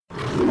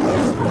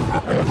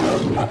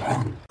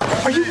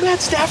Are you Matt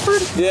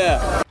Stafford?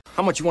 Yeah.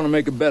 How much you want to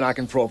make a bet I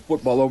can throw a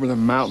football over the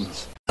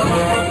mountains?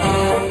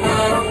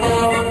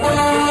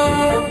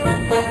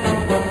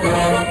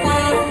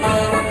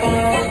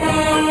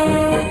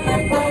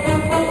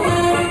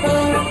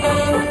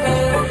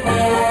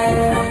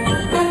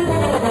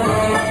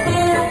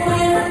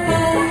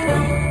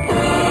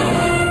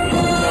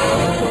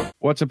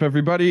 What's up,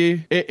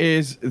 everybody? It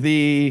is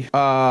the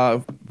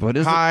what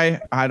is it?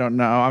 I don't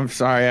know. I'm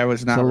sorry, I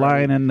was not. The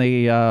Lion and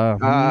the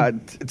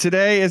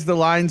today is the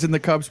Lions and the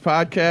Cubs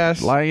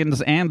podcast.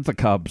 Lions and the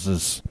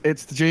Cubs.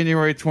 It's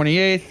January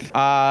 28th,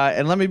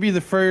 and let me be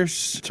the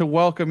first to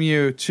welcome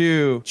you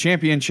to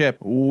Championship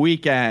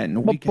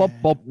Weekend.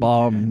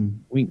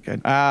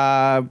 Weekend.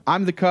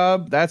 I'm the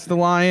Cub. That's the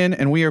Lion,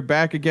 and we are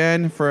back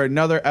again for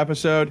another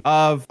episode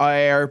of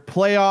our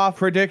playoff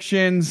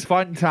predictions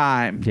fun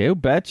time. You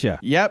betcha.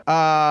 Yep.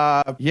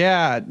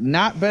 Yeah,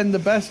 not been the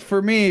best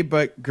for me,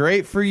 but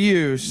great for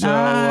you.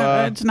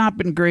 So it's not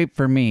been great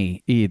for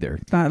me either.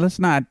 Let's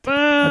not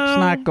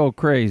go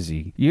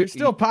crazy. You're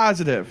still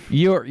positive.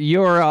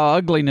 Your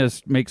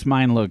ugliness makes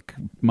mine look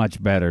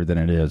much better than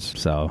it is.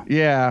 So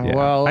yeah.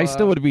 Well, I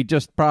still would be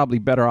just probably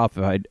better off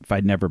if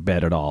I'd never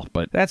bet at all.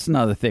 But that's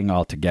another thing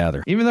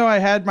altogether. Even though I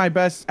had my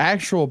best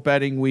actual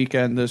betting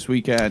weekend this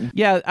weekend.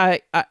 Yeah,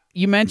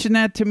 you mentioned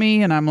that to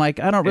me, and I'm like,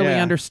 I don't really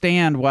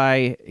understand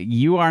why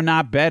you are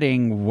not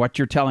betting what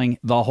you're telling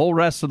the whole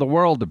rest of the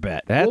world to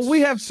bet. Well, we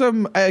have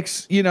some,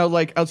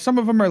 some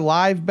of them are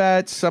live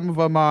bets, some of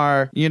them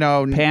are,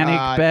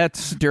 panic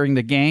bets during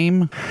the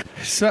game.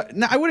 So,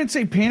 no, I wouldn't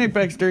say panic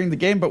bets during the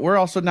game, but we're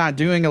also not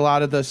doing a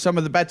lot of some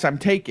of the bets I'm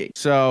taking.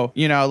 So,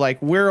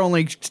 we're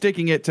only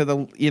sticking it to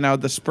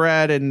the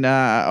spread and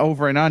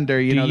over and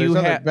under. There's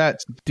other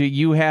bets. Do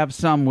you have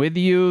some with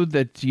you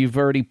that you've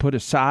already put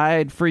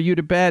aside for you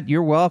to bet?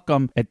 You're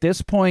welcome. At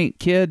this point,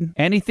 kid,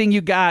 anything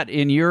you got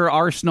in your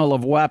arsenal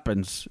of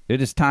weapons,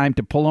 it is time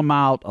to pull them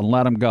out and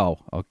let them go,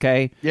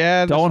 okay?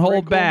 Yeah. Don't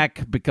hold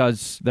back,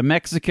 because the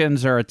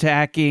Mexicans are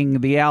attacking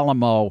the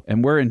Alamo,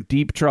 and we're in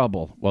deep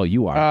trouble. Well,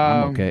 you are.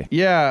 I'm okay.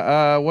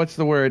 Yeah. What's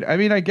the word? I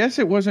mean, I guess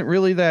it wasn't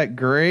really that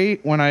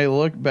great. When I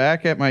look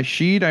back at my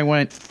sheet, I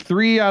went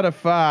 3 out of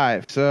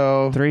 5.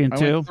 So 3 and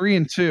 2? 3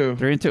 and 2.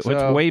 3 and 2. So,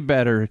 it's way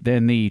better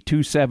than the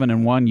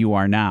 2-7-1 you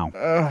are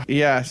now.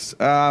 Yes.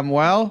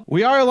 Well,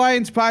 we are a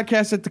Lions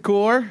podcast at the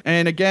core,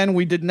 and again,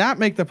 we did not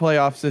make the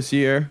playoffs this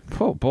year.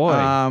 Oh boy,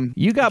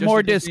 you got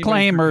more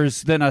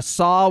disclaimers than a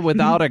saw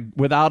without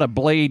a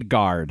blade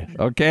guard.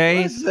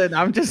 Okay, listen,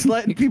 I'm just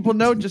letting people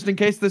know, just in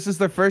case this is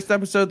their first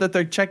episode that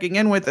they're checking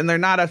in with, and they're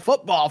not a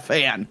football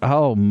fan.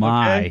 Oh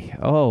my, okay?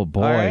 Oh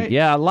boy, right?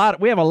 Yeah,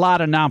 we have a lot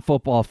of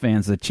non-football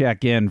fans that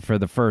check in for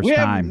the first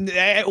time.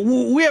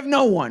 We have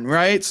no one,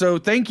 right? So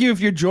thank you if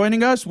you're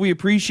joining us. We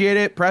appreciate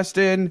it,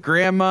 Preston,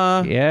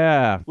 Grandma.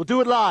 Yeah, we'll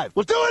do it live.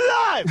 We'll do it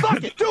live.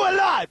 Fuck it, do it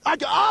live.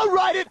 I'll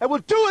write it, and we'll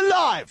do it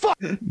live. Fuck.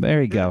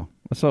 There you go.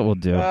 That's what we'll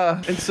do.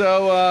 And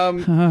so,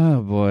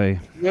 oh boy,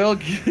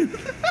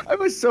 I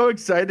was so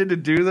excited to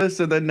do this,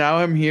 and then now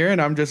I'm here, and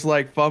I'm just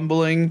like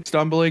stumbling,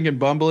 and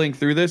bumbling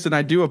through this, and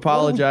I do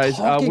apologize.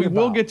 We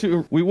will get to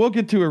a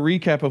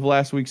recap of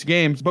last week's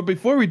games, but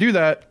before we do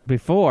that,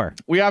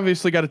 we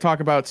obviously got to talk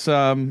about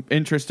some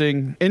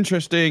interesting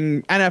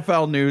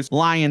NFL news,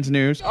 Lions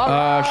news.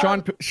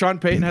 Sean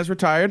Payton has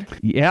retired.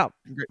 Yep.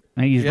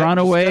 And he's run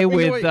away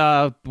with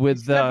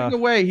stepping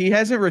away. He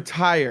hasn't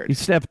retired. He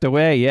stepped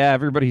away. Yeah,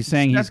 everybody's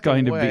saying he's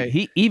going to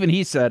be.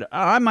 He said,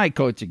 I might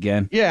coach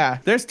again. Yeah,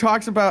 there's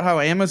talks about how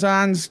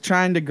Amazon's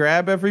trying to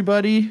grab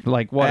everybody.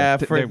 Like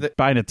what? They're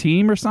buying a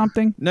team or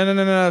something?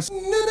 No.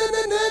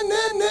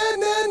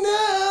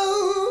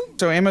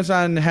 So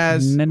Amazon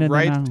has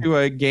rights to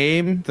a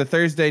game, the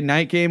Thursday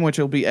night game, which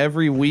will be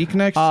every week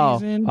next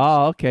season.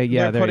 Oh, okay,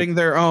 yeah. They're putting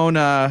their own.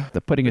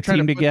 They're putting a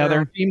team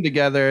together.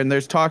 And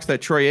there's talks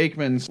that Troy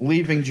Aikman's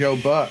leaving Joe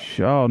Buck.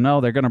 Oh no,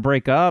 they're going to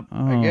break up.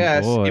 Oh, I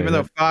guess, boy. even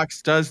though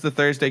Fox does the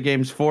Thursday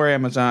games for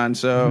Amazon.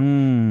 So,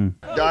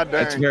 God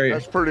dang,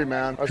 that's pretty,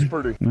 man. That's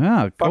pretty.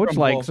 Yeah, coach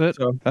likes it.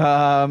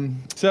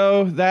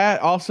 So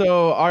that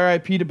also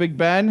R.I.P. to Big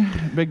Ben.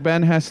 Big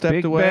Ben has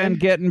stepped away. Big Ben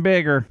getting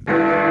bigger.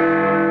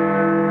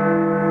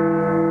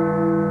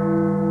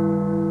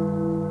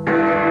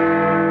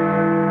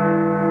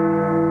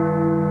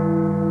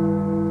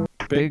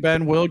 Big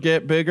Ben will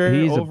get bigger.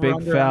 He's a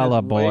big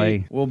fella,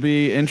 boy. Will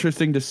be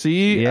interesting to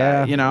see.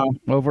 Yeah,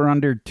 over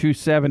under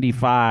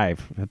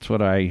 275. That's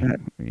what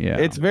Yeah,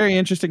 it's very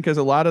interesting because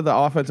a lot of the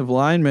offensive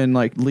linemen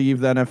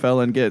leave the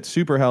NFL and get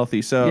super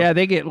healthy. So yeah,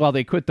 they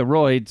quit the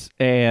roids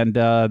and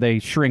they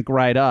shrink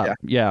right up.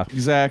 Yeah,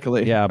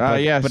 exactly. Yeah,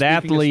 but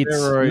athletes,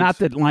 not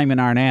that linemen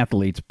aren't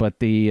athletes, but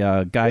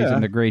the guys in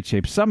the great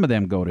shape. Some of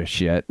them go to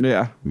shit.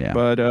 Yeah.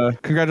 But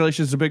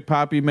congratulations to Big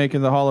Papi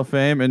making the Hall of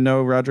Fame, and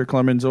no Roger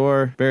Clemens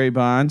or Barry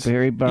Bonds.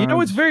 Barry Bonds. You know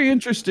what's very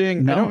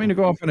interesting? No. I don't mean to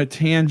go off on a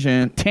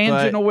tangent.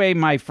 Away,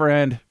 my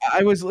friend.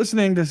 I was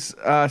listening to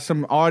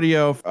some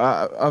audio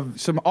of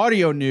some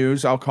audio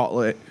news, I'll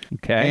call it.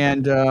 Okay.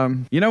 And,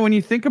 when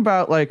you think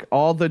about like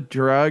all the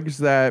drugs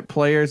that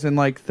players in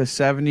like the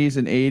 70s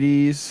and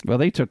 80s. Well,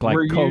 they took like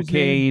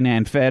cocaine,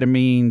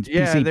 amphetamines,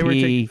 PCP. They were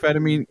taking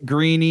amphetamine,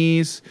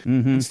 greenies,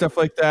 and stuff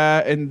like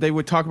that. And they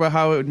would talk about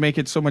how it would make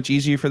it so much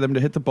easier for them to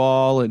hit the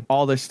ball and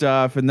all this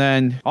stuff. And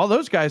then all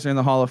those guys are in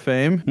the Hall of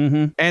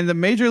Fame. And the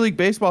Major League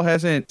Baseball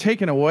hasn't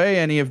taken away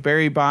any of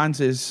Barry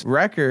Bonds'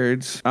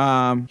 records.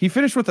 He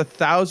finished with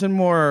 1,000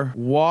 more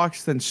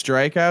walks than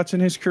strikeouts in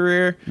his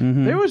career.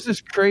 There was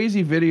this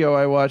crazy video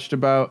I watched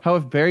about how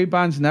if Barry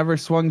Bonds never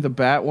swung the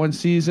bat one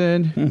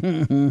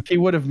season, he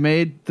would have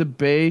made the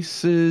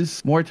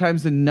bases more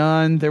times than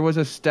none. There was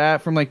a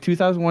stat from like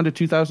 2001 to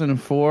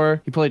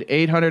 2004. He played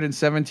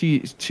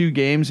 872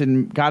 games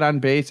and got on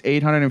base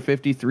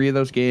 853 of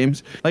those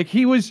games. Like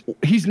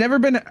he's never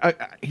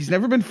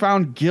been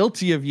found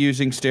guilty of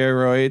using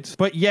steroids,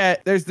 but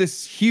yet there's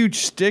this huge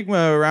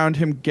stigma around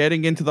him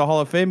getting into the Hall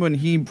of Fame when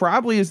he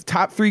probably is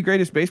top 3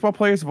 greatest baseball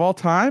players of all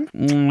time.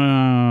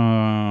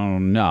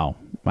 No.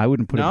 I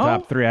wouldn't put him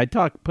top 3. I'd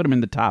put him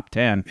in the top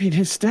 10. I mean,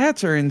 his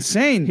stats are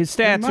insane. His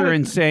stats are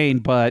insane,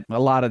 but a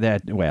lot of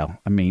that, well,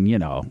 I mean,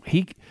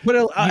 But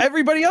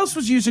everybody else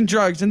was using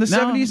drugs in the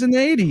 70s and the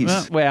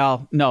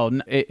 80s. No,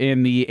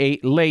 in the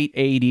late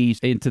 80s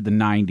into the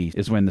 90s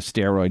is when the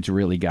steroids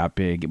really got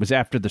big. It was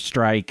after the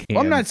strike.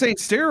 I'm not saying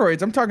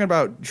steroids. I'm talking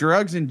about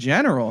drugs in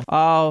general.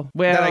 Oh,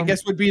 well. That I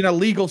guess would be an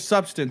illegal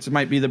substance. It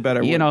might be the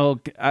better word.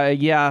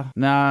 Yeah.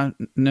 No,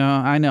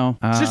 I know.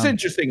 It's just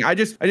interesting. I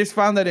just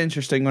found that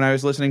interesting when I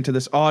was listening to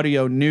this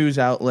audio news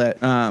outlet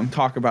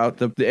talk about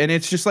and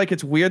it's just like,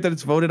 it's weird that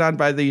it's voted on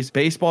by these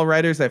baseball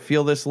writers that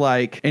feel this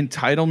like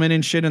entitlement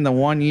and shit. In the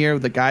one year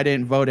the guy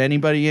didn't vote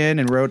anybody in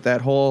and wrote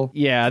that whole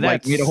made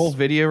a whole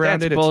video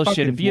around it. That's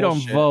bullshit. If you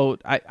don't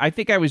vote, I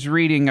think I was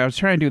trying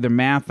to do the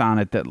math on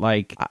it that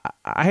like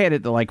I had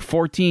it that like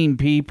 14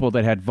 people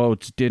that had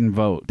votes didn't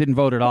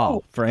vote at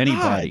all for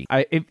anybody.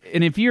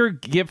 If you're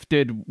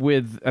gifted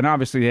with, and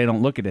obviously they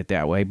don't look at it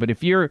that way, but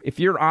if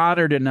you're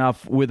honored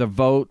enough with a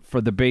vote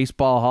for the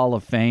Baseball Hall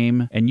of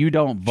Fame and you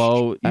don't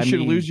vote, you should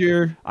lose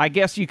your. I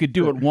guess you could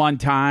do it one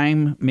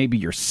time. Maybe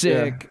you're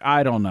sick. Yeah.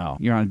 I don't know.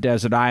 You're on a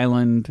desert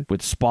island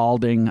with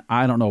Spalding.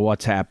 I don't know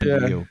what's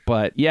happened to you,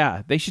 but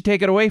yeah, they should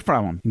take it away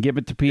from them and give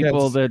it to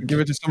people give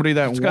it to somebody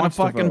that wants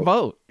to fucking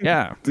vote.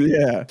 Yeah.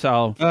 Yeah.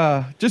 So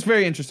just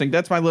very interesting.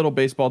 That's my little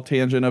baseball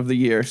tangent of the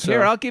year. So.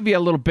 Here, I'll give you a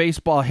little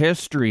baseball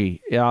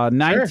history.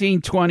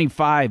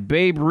 1925,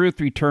 Babe Ruth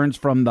returns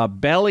from the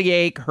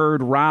bellyache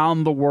heard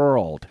round the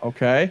world.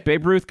 Okay.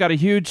 Babe Ruth got a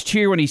huge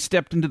cheer when he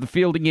stepped into the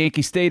field at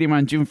Yankee Stadium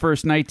on June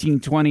 1st,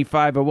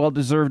 1925, a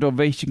well-deserved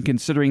ovation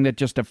considering that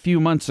just a few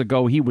months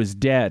ago he was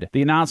dead.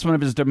 The announcement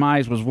of his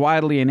demise was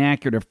widely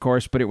inaccurate, of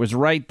course, but it was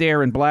right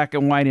there in black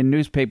and white in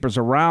newspapers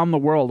around the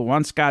world.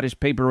 One Scottish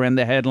paper ran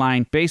the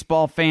headline,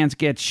 "Baseball fans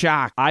get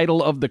shocked.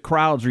 Idol of the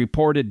crowds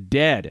reported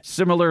dead."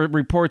 Similar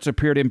reports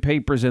appeared in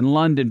papers in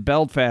London,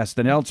 Belfast,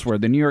 and elsewhere.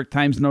 The New York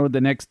Times noted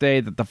the next day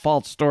that the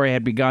false story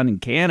had begun in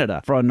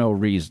Canada for unknown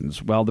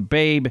reasons. Well, the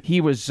Babe,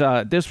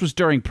 this was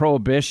during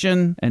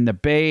Prohibition, and the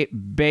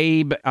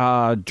Babe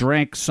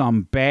drank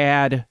some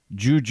bad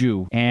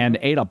juju and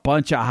ate a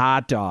bunch of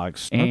hot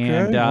dogs.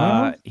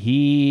 And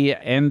he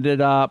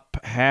ended up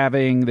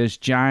having this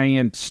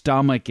giant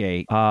stomach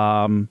ache.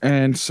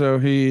 And so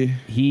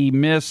he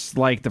missed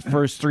like the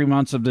first 3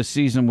 months of the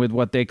season with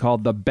what they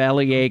called the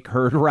bellyache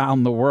heard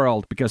around the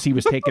world because he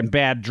was taking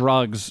bad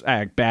drugs,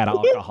 bad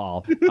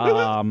alcohol.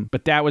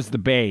 But that was the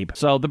Babe.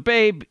 So the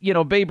Babe,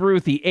 Babe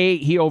Ruth,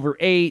 he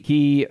overate.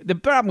 The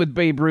problem with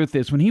Babe Ruth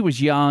is when he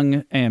was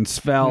young and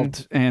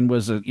svelte and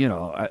was a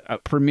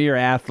premier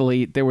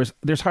athlete,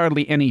 there's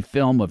hardly any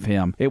film of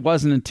him. It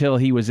wasn't until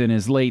he was in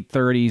his late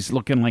 30s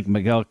looking like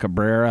Miguel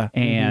Cabrera,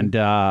 and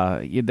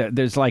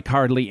there's like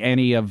hardly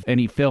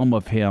any film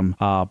of him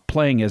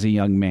playing as a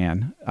young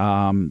man.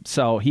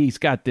 So he's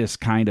got this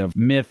kind of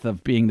myth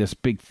of being this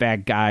big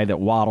fat guy that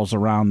waddles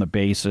around the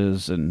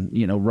bases and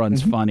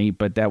runs funny,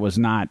 but that was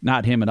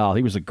not him at all.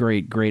 He was a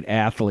great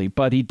athlete,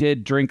 but he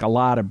did drink a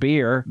lot of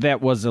beer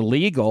that was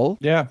illegal.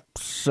 Yeah.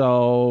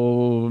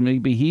 So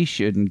maybe he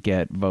shouldn't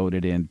get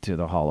voted into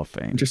the Hall of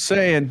Fame. Just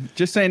saying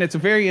it's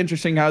very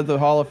interesting how the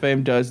Hall of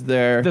Fame does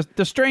their.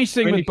 The strange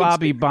thing with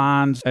Bobby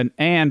Bonds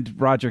and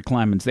Roger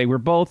Clemens, they were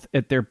both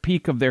at their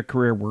peak of their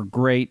career, were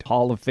great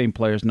Hall of Fame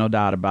players, no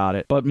doubt about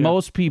it. But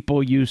most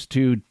people used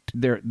to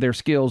their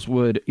skills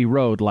would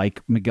erode,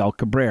 like Miguel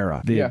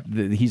Cabrera.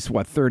 He's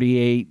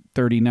 38,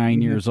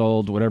 39 years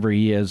old, whatever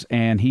he is,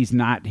 and he's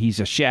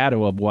a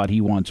shadow of what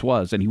he once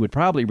was, and he would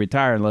probably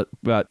retire,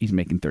 but he's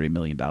making $30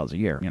 million a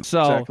year.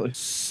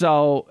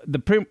 So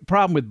the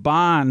problem with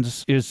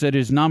Bonds is that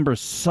his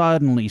numbers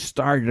suddenly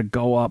started to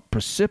go up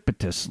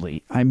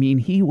precipitously. I mean,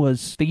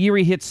 the year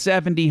he hit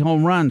 70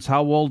 home runs,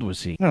 how old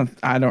was he?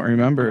 I don't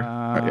remember.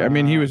 I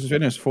mean, he was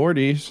in his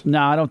 40s.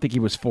 No, I don't think he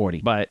was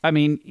 40, but I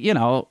mean,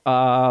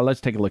 let's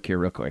take a look here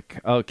real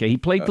quick. Okay, he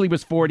played till he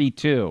was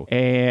 42,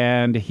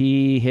 and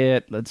he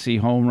hit, let's let's see,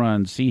 home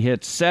runs. He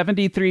hit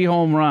 73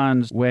 home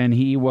runs when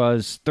he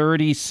was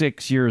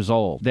 36 years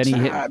old.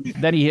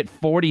 Then he hit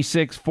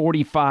 46,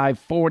 45,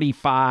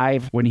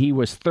 45 when he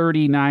was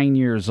 39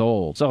 years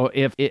old. So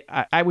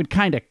I would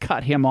kind of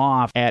cut him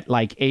off at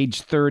like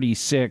age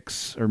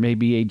 36 or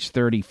maybe age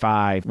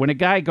 35. When a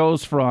guy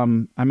goes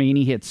from, I mean,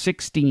 he hit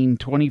 16,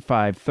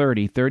 25,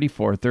 30,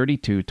 34,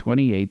 32,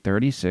 28,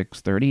 36,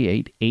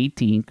 38,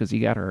 18 because he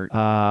got hurt,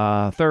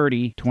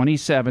 30,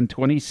 27,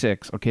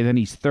 26. Okay, then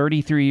he's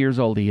 33 years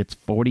old. He hits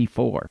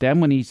 44. Then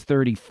when he's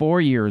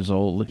 34 years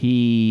old,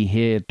 he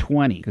hit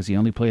 20 because he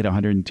only played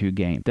 102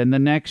 games. Then the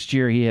next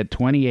year he hit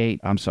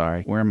 28. I'm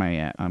sorry. Where am I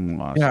at? I'm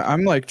lost. Yeah,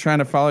 I'm like trying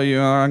to follow you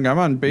on. I'm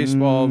on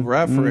Baseball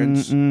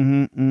Reference.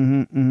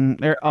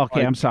 There,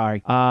 okay, I'm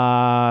sorry.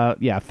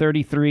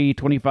 33,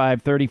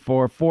 25,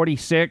 34,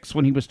 46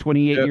 when he was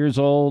 28 years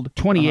old.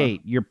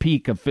 28, your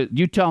peak of,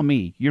 you tell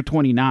me, you're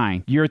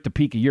 29. You're at the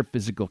peak of your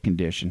physical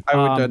condition. I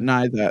would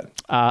deny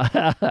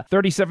that.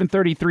 37,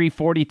 33,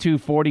 42,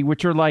 40,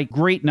 which are like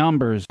great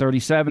numbers.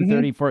 37,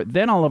 34.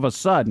 Then all of a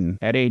sudden,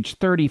 at age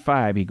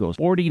 35, he goes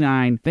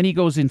 49. Then he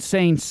goes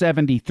insane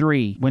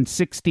 73 when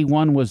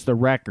 61 was the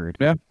record.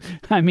 Yeah.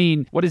 I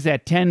mean, what is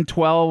that? 10,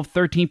 12,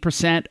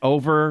 13%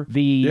 over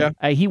the...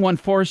 Yeah. He won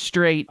 4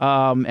 straight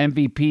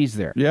MVPs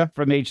there. Yeah.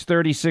 From age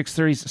 36,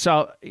 30.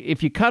 So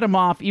if you cut him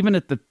off, even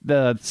at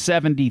the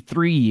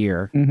 73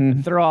 year,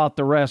 throw out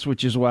the rest,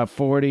 which is what,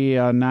 40,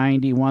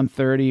 90,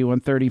 130,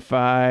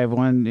 135,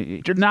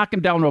 you're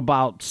knocking down to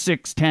about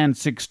 610,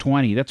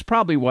 620. That's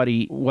probably what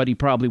he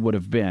probably would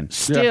have been.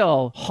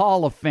 Still,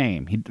 Hall of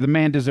Fame. The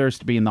man deserves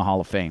to be in the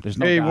Hall of Fame. There's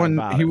no doubt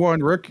about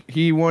it.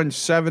 He won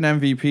 7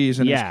 MVPs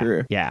in his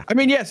career. Yeah. I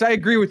mean, yes, I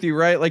agree with you,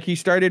 right? Like he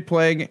started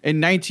playing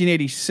in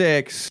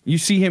 1986. You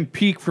see him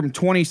peak from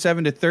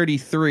 27 to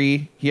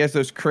 33. He has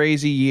those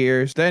crazy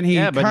years. Then he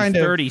but he's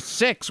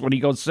 36 when he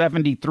goes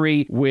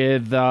 73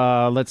 with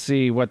let's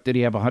see, what did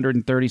he have?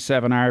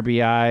 137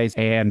 RBIs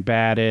and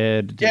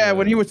batted. Yeah,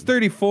 when he was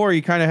 34,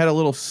 he kind of had a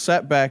little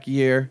setback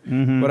year.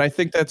 But I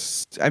think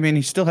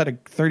he still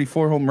had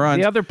 34 home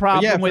runs. The other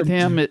problem with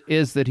him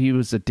is that he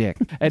was a dick,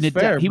 and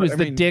he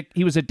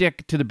was a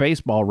dick to the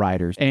baseball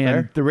writers,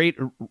 and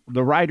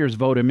the writers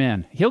vote him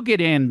in. He'll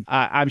get in.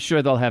 I'm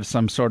sure they'll have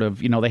some sort of,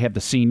 they have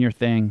the senior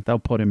thing. They'll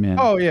put him in.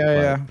 Oh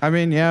yeah. I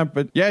mean,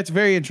 it's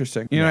very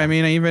interesting. You know what I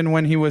mean? Even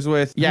when he was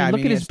with,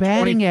 look at his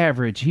batting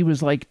average. He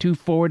was like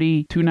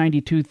 240,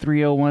 292,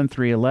 301,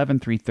 311,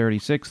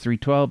 336,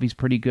 312. He's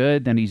pretty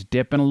good. Then he's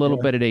dipping a little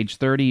bit at age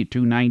 30,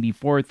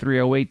 294,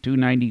 308,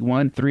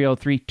 291,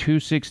 303,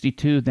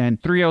 262, then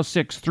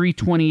 306,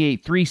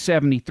 328,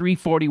 370,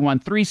 341,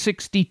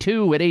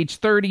 362 at age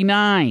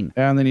 39.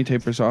 And then he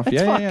tapers off.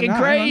 That's fucking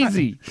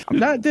crazy. I'm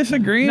not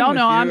disagreeing. No,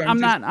 I'm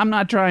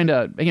not trying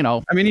to,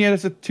 I mean, he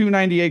has a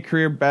 298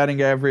 career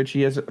batting average.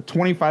 He has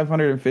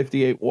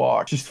 2,558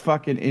 walks. Just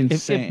fucking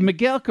insane. If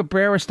Miguel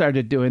Cabrera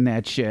started doing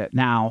that shit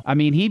now, I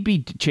mean, he'd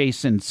be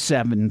chasing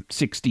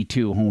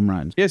 762 home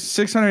runs. He has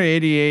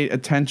 688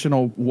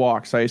 attentional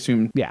walks, I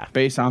assume. Yeah.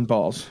 Base on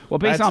balls. Well,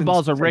 base on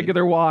balls a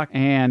regular walk,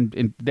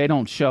 and they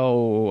don't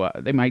show.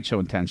 They might show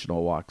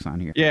intentional walks on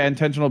here. Yeah,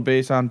 intentional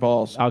base on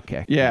balls.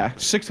 Okay. Yeah,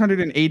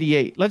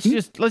 688.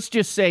 Let's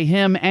just say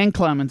him and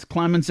Clemens.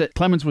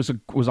 Clemens was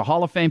a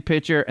Hall of Fame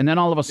pitcher, and then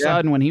all of a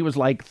sudden, when he was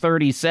like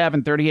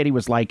 37,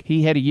 38,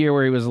 he had a year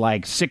where he was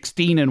like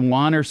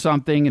 16-1 or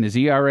something, and his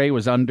ERA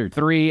was under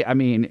 3. I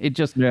mean, it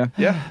just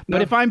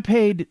But if I'm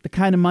paid the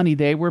kind of money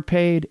they were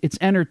paid, it's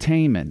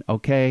entertainment.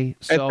 Okay.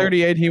 So, at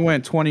 38, he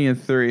went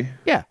 20-3.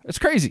 Yeah, it's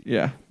crazy.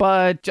 Yeah.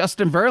 But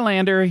Justin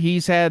Verlander,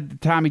 he's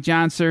had Tommy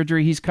John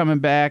surgery. He's coming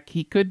back.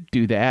 He could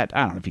do that.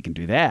 I don't know if he can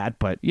do that,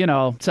 but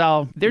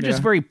so they're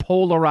just very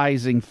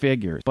polarizing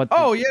figures. But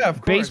of course.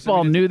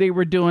 Baseball knew they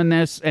were doing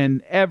this,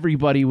 and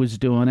everybody was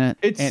doing it.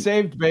 It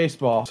saved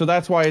baseball, so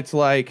that's why it's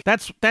like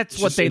that's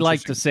what they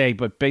like to say.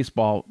 But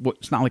baseball,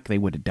 it's not like they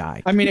would have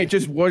died. I mean, it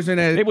just wasn't.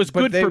 It was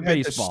good for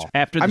baseball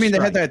after. They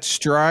had that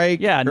strike.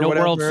 Yeah, no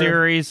whatever. World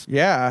Series.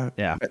 Yeah.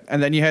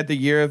 And then you had the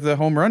year of the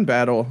home run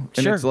battle,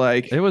 and it's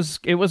like it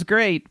was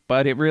great,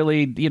 but it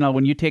really,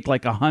 when you take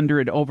like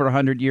over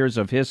 100 years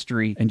of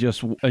history and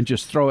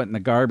just throw it in the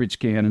garbage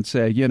can and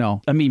say,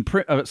 I mean,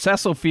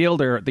 Cecil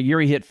Fielder, the year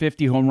he hit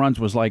 50 home runs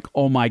was like,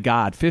 oh my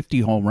God,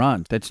 50 home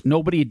runs. That's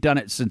nobody had done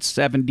it since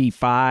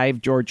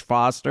 75. George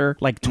Foster,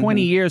 like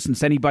 20 years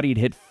since anybody had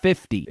hit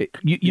 50.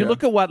 You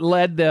look at what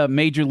led the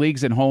major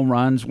leagues in home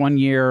runs. One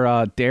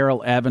year,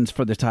 Darrell Evans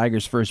for the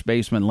Tigers, first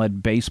baseman,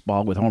 led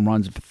baseball with home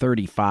runs of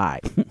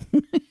 35.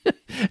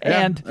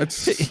 And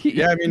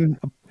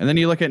then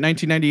you look at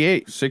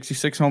 1998,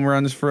 66 home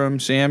runs from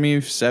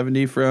Sammy,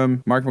 70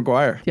 from Mark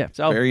McGwire. Yeah,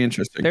 so very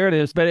interesting. There it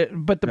is.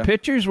 But the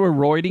pitchers were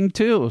roiding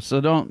too,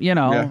 so don't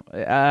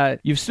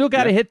you've still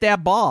got to hit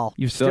that ball.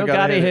 You've still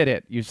got to hit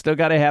it. You've still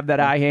got to have that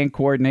eye-hand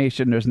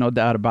coordination. There's no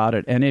doubt about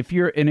it. And if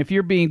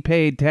you're being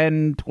paid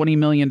 $10-20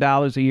 million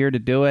a year to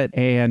do it,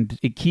 and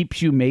it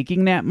keeps you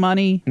making that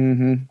money,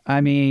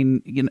 I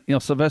mean,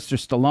 Sylvester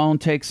Stallone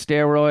takes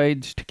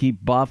steroids to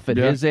keep buff at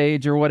his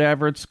age or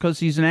whatever. It's because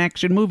he's an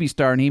action movie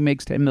star and he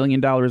makes $10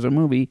 million a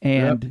movie,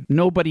 and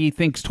nobody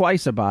thinks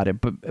twice about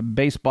it. But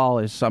baseball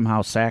is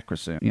somehow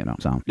sacrosanct,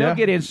 So they'll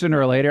get in sooner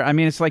or later. I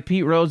mean, it's like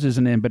Pete Rose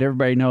isn't in, but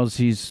everybody knows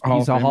he's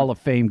a Hall of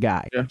Fame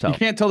guy. Yeah. So. You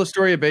can't tell the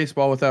story of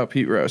baseball without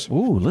Pete Rose.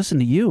 Ooh, listen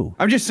to you.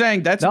 I'm just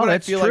saying that's what I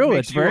feel true. like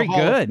makes it's you very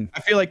good.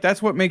 I feel like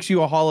that's what makes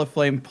you a Hall of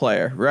Fame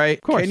player, right?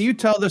 Of course. Can you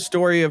tell the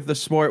story of the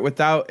sport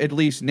without at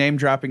least name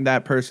dropping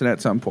that person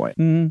at some point?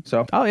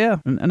 So. Oh yeah,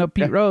 I know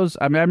Pete Rose.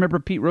 I mean, I remember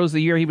Pete Rose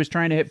the year he was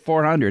trying to hit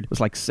 400. It was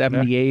like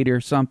 78 or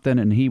something,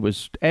 and he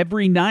was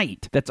every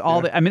night. That's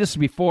all. I mean, this was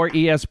before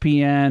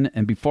ESPN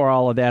and before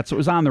all of that, so it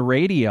was on the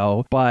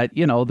radio. But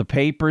the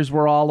papers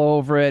were all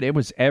over it. It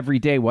was every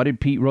day. What did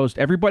Pete Rose?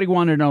 Everybody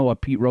wanted to know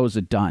what Pete Rose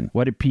had done.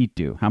 What did Pete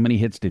do? How many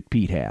hits did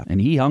Pete have?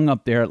 And he hung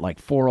up there at like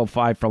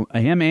 405 from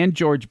him, and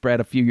George Brett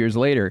a few years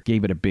later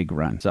gave it a big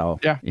run. So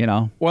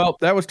Well,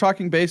 that was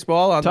Talking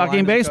Baseball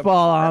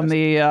on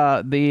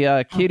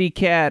the Kitty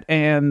Cat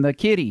and the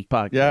Kitty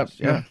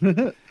podcast.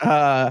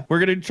 We're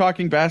gonna do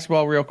Talking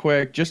Basketball real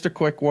quick. Just a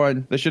quick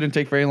one. This shouldn't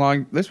take very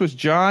long. This was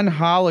John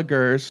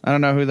Holliger's. I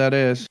don't know who that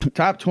is.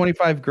 Top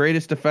 25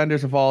 greatest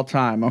defenders of all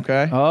time.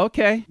 Okay.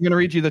 Okay. I'm gonna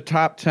read you the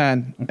top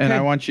 10, and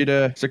I want you to.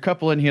 There's a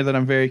couple in here that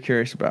I'm very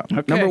curious about.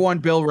 Okay. Number 1,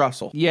 Bill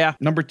Russell. Yeah.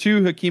 Number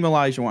 2, Hakeem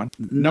Olajuwon.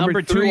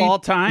 Number 2 all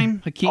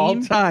time, Hakeem.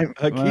 All time,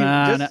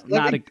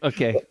 Hakeem.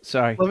 Okay.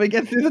 Sorry. Let me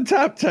get through the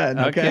top 10.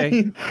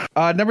 Okay.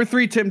 Number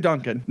 3, Tim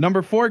Duncan.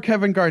 Number 4,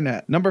 Kevin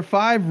Garnett. Number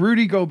 5,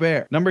 Rudy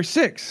Gobert. Number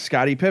 6,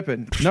 Scottie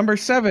Pippen. Number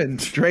 7,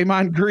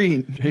 Draymond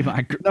Green.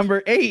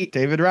 Number 8,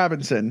 David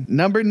Robinson.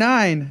 Number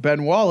 9,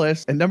 Ben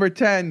Wallace. And number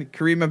 10,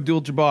 Kareem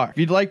Abdul-Jabbar. If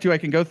you'd like to, I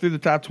can go through the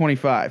top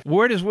 25.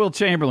 Where does Will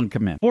Chamberlain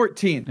come in?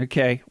 14.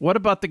 Okay. What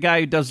about the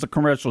guy who does the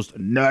commercials?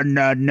 No.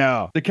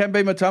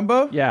 Dikembe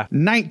Mutombo? Yeah.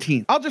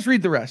 19. I'll just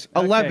read the rest.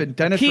 11,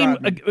 Dennis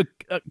Rodman.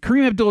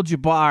 Kareem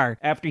Abdul-Jabbar,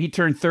 after he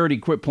turned 30,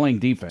 quit playing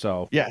defense.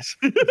 So Yes.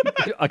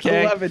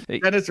 Okay. 11,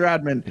 Dennis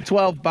Rodman.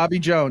 12, Bobby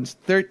Jones.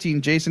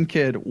 13, Jason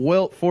Kidd.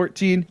 Wilt,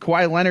 14.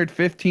 Kawhi Leonard,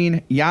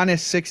 15. Giannis,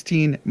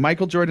 16.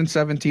 Michael Jordan,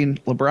 17.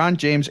 LeBron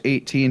James,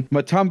 18.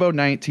 Mutombo,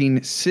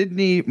 19.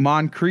 Sidney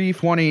Moncrief,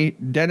 20.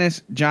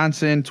 Dennis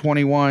Johnson,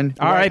 21.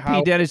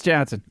 R.I.P. Dennis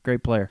Johnson.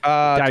 Great player.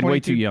 Died way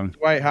too young.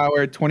 Dwight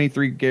Howard,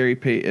 23. Gary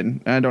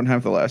Payton. I don't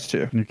have the last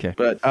two. Okay.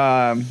 But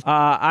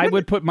I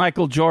would put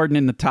Michael Jordan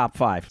in the top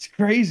 5. It's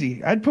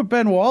crazy. I'd put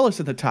Ben Wallace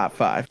in the top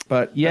 5.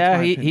 But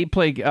yeah, he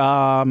played.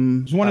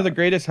 He's one of the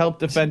greatest help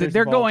defenders.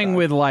 They're going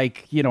with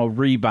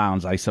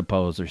rebounds, I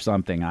suppose, or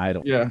something. I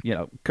don't.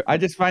 Yeah. I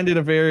just find it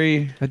a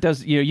very. It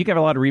does. You can have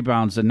a lot of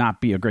rebounds and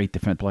not be a great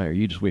defense player.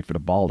 You just wait for the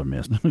ball to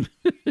miss.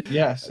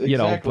 Yes,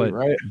 exactly. But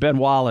right. Ben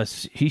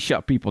Wallace, he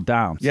shut people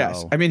down.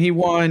 Yes, so. I mean he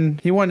won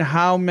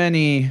how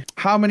many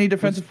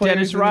defensive players?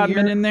 Dennis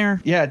Rodman in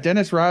there? Yeah,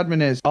 Dennis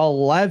Rodman is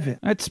 11.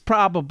 That's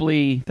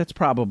probably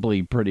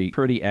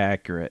pretty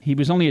accurate. He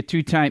was only a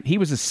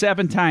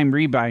 7-time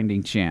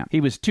rebounding champ.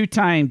 He was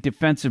 2-time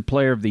defensive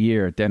player of the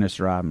year, Dennis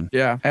Rodman.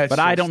 Yeah, but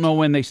I don't know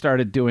when they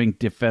started doing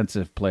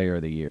defensive player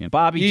of the year.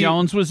 Bobby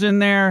Jones was in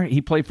there.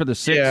 He played for the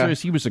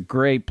Sixers. Yeah. He was a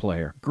great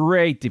player.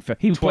 Great defense.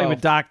 He played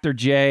with Dr.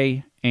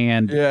 J.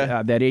 And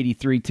that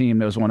 83 team,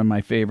 that was one of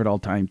my favorite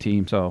all-time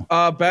teams. So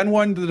Ben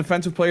won the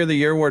Defensive Player of the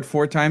Year award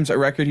 4 times, a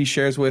record he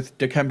shares with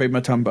Dikembe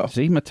Mutombo.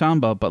 See,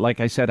 Mutombo, but like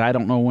I said, I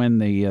don't know when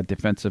the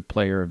Defensive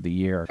Player of the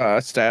Year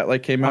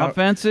stat came out.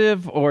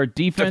 Offensive or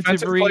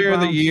defensive rebounds? Player of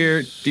the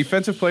Year.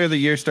 Defensive Player of the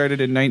Year started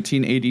in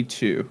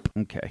 1982.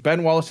 Okay.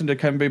 Ben Wallace and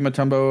Dikembe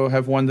Mutombo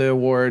have won the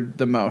award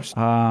the most.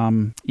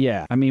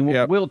 Yeah. I mean,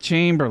 Will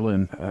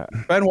Chamberlain.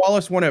 Ben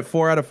Wallace won it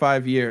 4 out of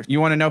 5 years. You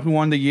want to know who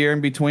won the year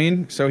in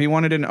between? So he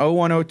won it in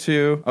 01,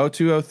 02,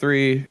 02,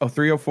 03,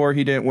 03, 04,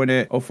 he didn't win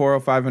it, 04,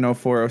 05, and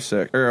 04,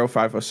 06, or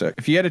 05, 06.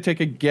 If you had to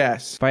take a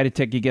guess. If I had to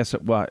take a guess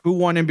at what? Who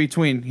won in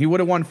between? He would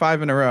have won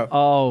 5 in a row.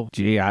 Oh,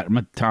 gee,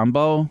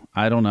 Mutombo?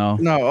 I don't know.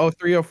 No,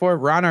 03, 04,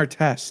 Ron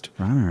Artest.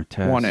 Ron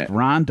Artest. Won it.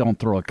 Ron, don't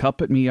throw a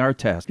cup at me,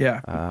 Artest.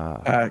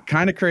 Yeah.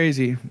 Kind of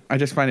crazy. I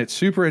just find it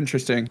super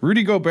interesting.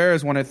 Rudy Gobert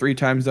has won it 3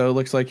 times, though.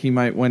 Looks like he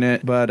might win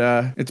it, but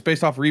it's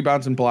based off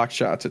rebounds and block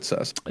shots, it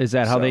says. Is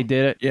that how they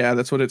did it? Yeah,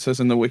 that's what it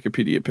says in the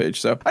Wikipedia page.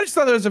 So I just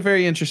thought that was a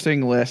very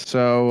interesting list.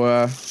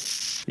 So,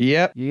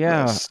 yep. Yeah.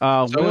 Yes.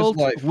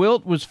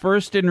 Wilt was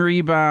first in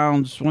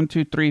rebounds. 1,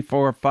 2, 3,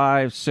 4,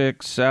 5,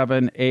 6,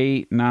 7,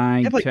 8, 9,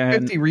 he had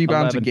 10. 50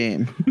 rebounds 11, a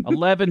game.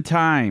 11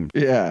 times.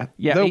 Yeah.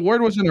 The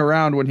award wasn't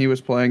around when he was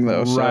playing,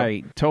 though.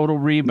 Right. So. Total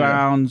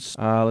rebounds.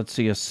 Yeah. Let's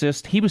see.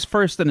 Assist. He was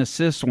first in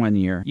assists one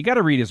year. You got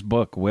to read his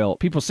book, Wilt.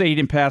 People say he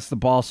didn't pass the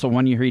ball, so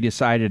one year he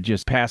decided to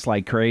just pass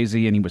like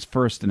crazy, and he was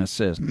first in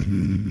assists.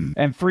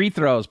 And free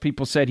throws.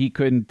 People said he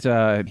couldn't.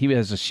 He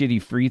was a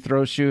shitty free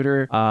throw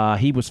shooter.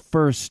 He was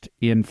first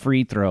in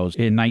free throws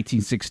in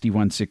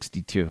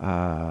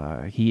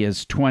 1961-62. He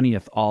is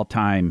 20th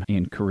all-time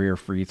in career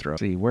free throws.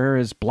 See, where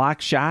is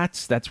block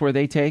shots? That's where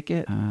they take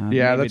it?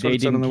 Yeah, that's what they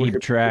didn't keep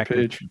track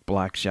page. of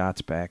block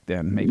shots back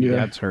then. Maybe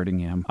that's hurting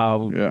him.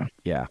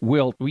 Yeah.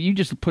 Wilt, you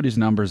just put his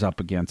numbers up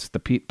against the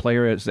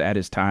players at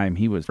his time.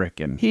 He was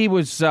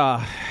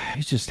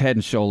just head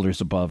and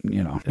shoulders above,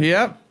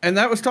 Yep. And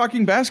that was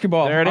Talking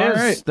Basketball. There it is.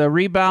 Right. The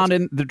rebound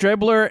and the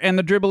dribbler and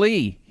the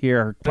dribblee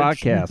here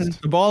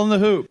podcast. The ball in the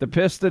hoop. The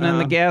piston and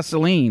the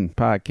gasoline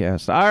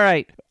podcast. All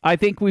right. I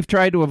think we've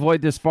tried to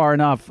avoid this far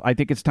enough. I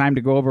think it's time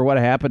to go over what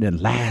happened in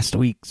last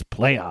week's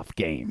playoff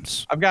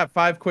games. I've got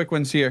 5 quick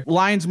ones here.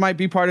 Lions might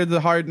be part of the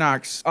Hard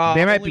Knocks.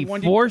 They might be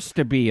forced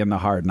to be in the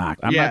Hard Knock.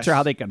 I'm not sure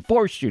how they can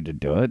force you to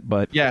do it,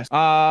 but yes,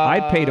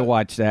 I'd pay to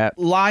watch that.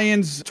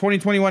 Lions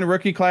 2021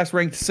 rookie class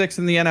ranked 6th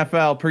in the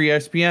NFL per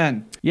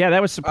ESPN. Yeah,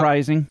 that was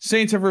surprising.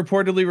 Saints have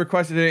reportedly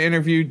requested an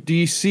interview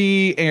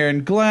DC,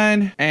 Aaron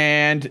Glenn,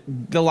 and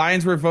the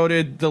Lions were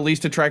voted the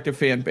least attractive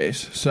fan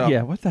base. So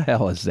yeah, what the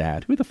hell is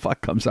that? Who the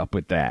fuck comes up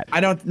with that? I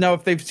don't know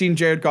if they've seen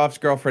Jared Goff's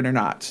girlfriend or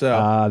not.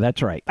 So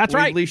that's right. That's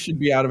right. Lee should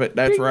be out of it.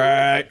 That's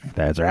right.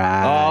 That's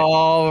right.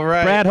 All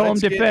right. Brad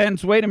Holmes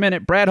defends. Wait a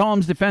minute. Brad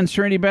Holmes defends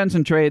Trinity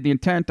Benson trade. The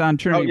intent on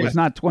Trinity was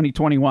not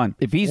 2021.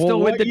 If he's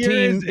still with the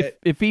team,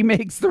 if he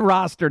makes the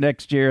roster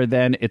next year,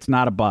 then it's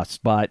not a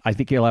bust. But I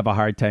think he'll have a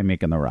hard time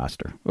making the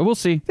roster. But we'll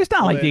see. It's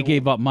not like they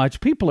gave up much.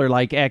 People are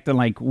like acting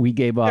like we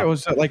gave up. It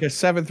was like a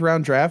 7th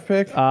round draft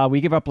pick.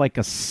 We give up like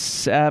a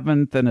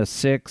 7th and a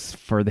 6th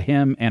for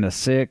him and a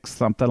 6th,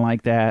 something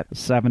like that.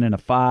 7 and a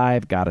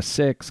 5, got a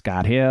 6,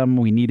 got him.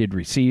 We needed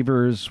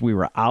receivers. We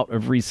were out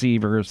of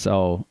receivers.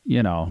 So,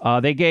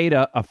 they gave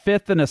a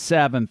 5th and a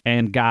 7th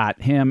and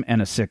got him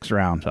and a 6th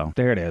round. So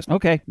there it is.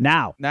 Okay.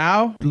 Now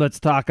let's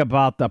talk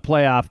about the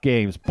playoff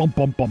games. Boom,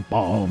 boom, boom,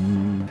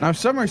 boom. Now,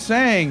 some are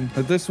saying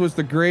that this was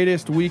the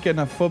greatest weekend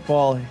of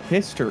football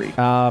history.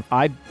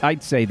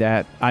 I'd say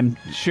that. I'm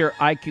sure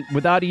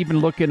without even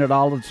looking at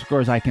all the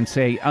scores, I can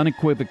say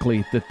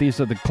unequivocally that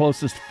these are the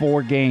closest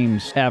 4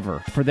 games ever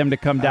for them to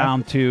come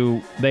down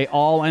to. They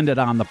all ended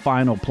on the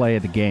final play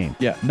of the game.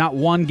 Yeah. Not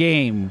one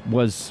game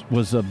was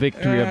a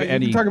victory of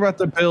any. You can talk about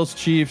the Bills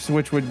Chiefs,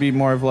 which would be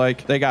more of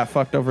like they got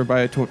fucked over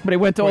by a but it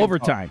went to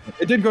overtime.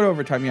 It did go to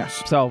overtime,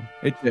 yes. So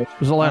it did. It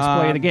was the last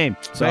play of the game.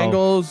 So,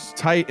 Bengals,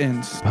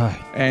 Titans.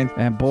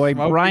 And boy,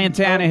 Ryan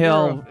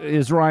Tannehill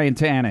is Ryan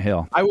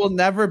Tannehill. I will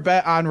never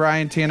bet on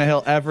Ryan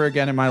Tannehill ever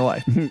again in my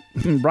life.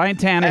 Ryan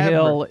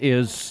Tannehill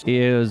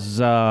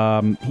is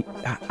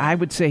I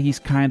would say he's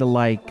kind of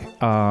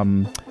like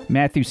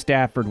Matthew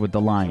Stafford with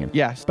the Lions.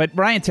 Yes. But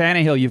Ryan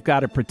Tannehill, you've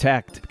got to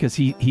protect because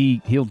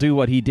he'll do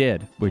what he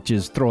did, which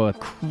is throw a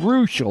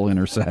crucial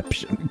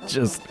interception.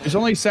 He's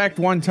only sacked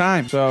 1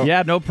 time, so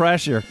yeah, no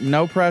pressure.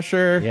 No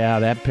pressure. Yeah,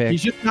 that pick.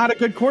 He's just not a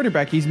good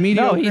quarterback. He's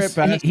mediocre at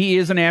best. He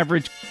is an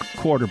average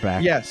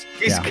quarterback. Yes.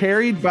 He's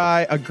carried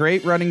by a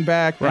great running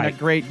back and a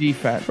great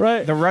defense.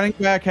 Right. The running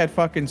back had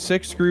fucking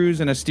 6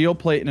 screws and a steel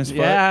plate in his foot.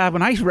 Yeah,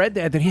 when I read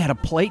that he had a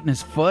plate in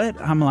his foot,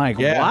 I'm like,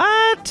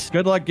 what?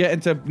 Good luck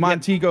getting to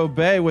Montego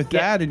Bay with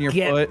that in your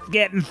foot.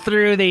 Getting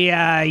through the,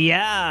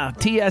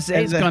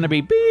 TSA's going to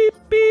be beep,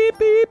 beep,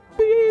 beep,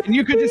 beep. And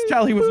you could just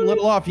tell he was a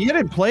little off. He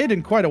hadn't played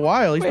in quite a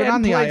while. He's been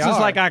on the IR. Since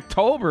like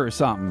October or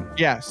something.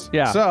 Yes.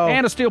 Yeah. So,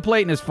 and a steel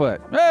plate in his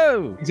foot.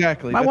 Oh.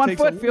 Exactly. My one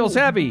foot feels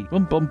heavy.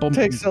 Boom, boom, boom.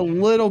 Takes a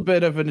little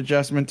bit of an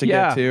adjustment to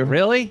get to.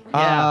 Really?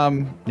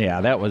 Yeah.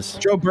 Yeah, that was...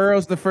 Joe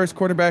Burrow's the first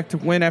quarterback to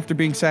win after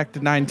being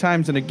sacked 9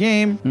 times in a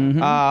game.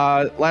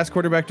 Mm-hmm. Last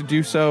quarterback to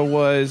do so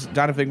was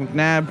Donovan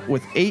McNabb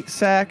with 8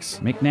 sacks.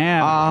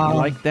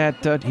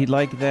 McNabb. He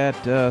liked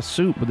that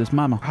soup with his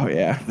mama. Oh,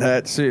 yeah.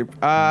 That soup.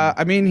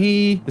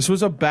 This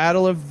was a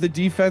battle of the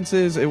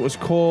defenses. It was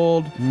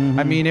cold. Mm-hmm.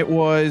 I mean, it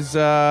was,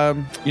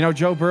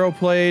 Joe Burrow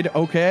played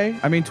okay.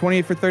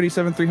 28 for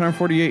 37,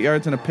 348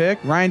 yards and a pick.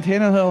 Ryan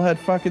Tannehill had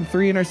fucking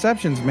 3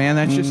 interceptions, man.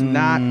 That's just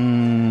not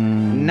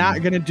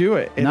going to do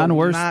it. None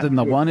worse than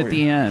the one at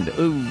the end.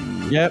 Ooh.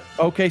 Yep.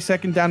 Okay,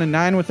 2nd down and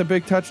 9 with a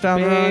big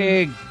touchdown run.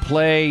 Big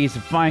play. He's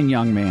a fine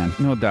young man.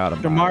 No doubt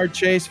about it. Jamar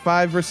Chase,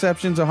 5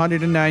 receptions,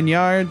 109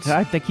 yards.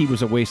 I think he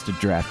was a wasted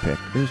draft pick.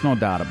 There's no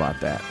doubt about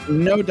that.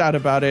 No doubt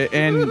about it.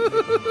 And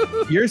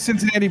your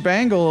Cincinnati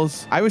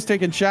Bengals, I was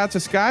taking shots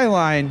of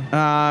Skyline,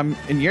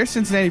 and your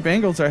Cincinnati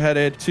Bengals are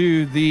headed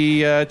to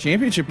the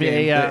championship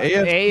game.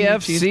 The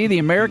AFC, the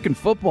American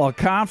Football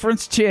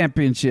Conference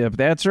Championship.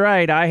 That's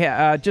right.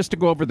 I just to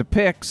go over the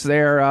picks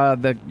there,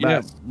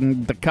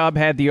 the Cub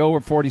had the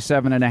over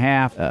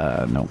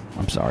 47.5. No,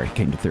 I'm sorry. It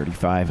came to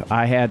 35.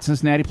 I had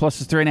Cincinnati plus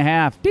the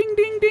 3.5. Ding,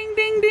 ding, ding,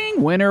 ding,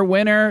 ding. Winner,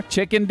 winner,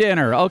 chicken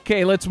dinner.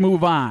 Okay, let's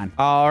move on.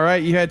 All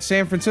right. You had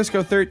San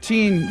Francisco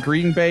 13,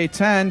 Green Bay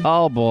 10.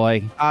 Oh,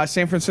 boy.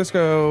 San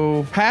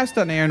Francisco passed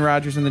on Aaron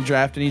Rodgers in the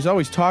draft, and he's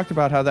always talked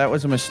about how that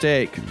was a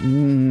mistake.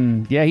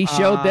 Yeah, he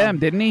showed them,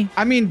 didn't he?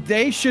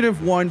 They should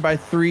have won by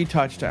 3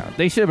 touchdowns.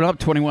 They should have been up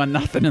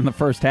 21-0 in the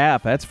first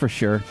half, that's for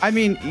sure.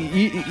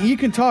 You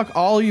can talk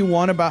all you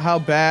want about how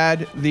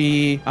bad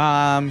their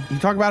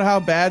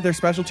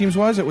special teams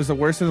was. It was the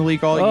worst in the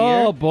league all year.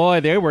 Oh, boy,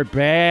 they were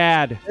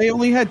bad. They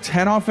only had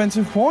 10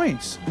 offensive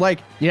points. Like,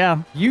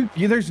 Yeah. you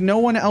there's no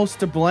one else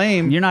to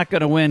blame. You're not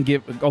going to win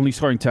only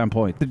scoring 10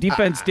 points. The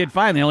defense did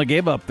fine. They only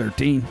gave up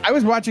 13. I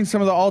was watching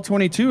some of the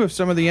all-22 of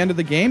some of the end of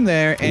the game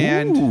there,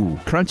 and Ooh,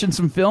 crunching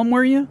some film,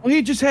 were you? well,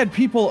 he just had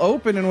people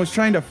open and was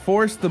trying to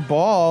force the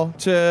ball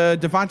to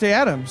Devontae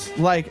Adams.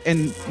 Like,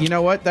 and you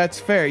know what? That's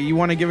fair. You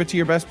want to give it to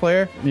your best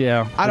player?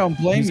 Yeah. I don't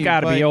blame you. He's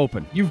got to be but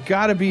open. You've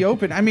got to be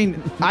open. I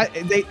mean,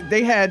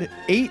 they had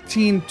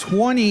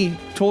 20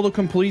 total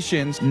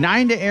completions,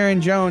 9 to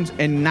Aaron Jones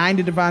and 9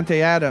 to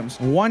Devontae Adams,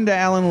 1 to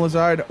Alan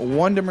Lazard,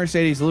 1 to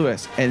Mercedes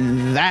Lewis,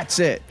 and that's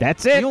it.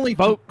 That's it,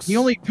 folks. He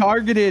only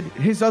targeted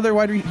his other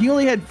he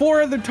only had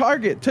 4 other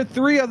target to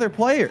 3 other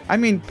players. I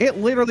mean, it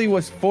literally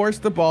was force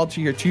the ball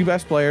to your 2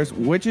 best players,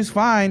 which is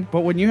fine,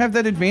 but when you have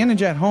that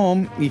advantage at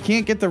home, you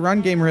can't get the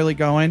run game really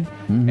going,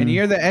 and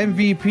you're the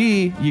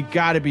MVP, you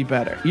got to be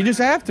better. You just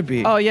have to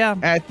be. Oh, yeah.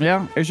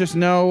 Yeah. There's just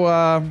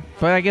no...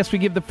 But I guess we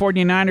give the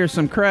 49ers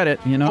some credit,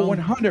 you know?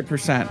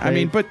 100%. I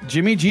mean, but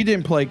Jimmy G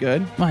didn't play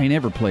good. Well, he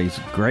never plays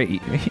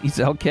great. He's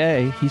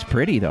okay. He's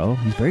pretty, though.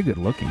 He's very good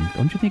looking.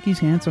 Don't you think he's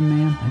handsome,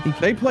 man? I think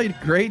They played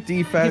great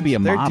defense. He'd be a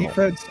Their model.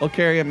 defense will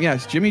carry him.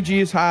 Yes, Jimmy G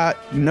is hot.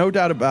 No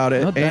doubt about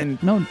it.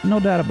 No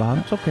doubt about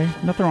it. It's okay.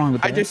 Nothing wrong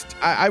with that.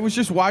 I was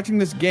just watching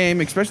this game,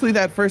 especially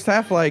that first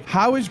half, like,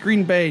 how is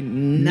Green Bay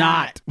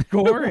not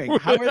scoring?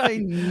 How are they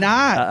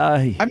not?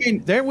 I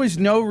mean, there's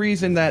no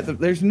reason that the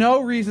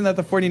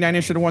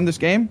 49ers should have won this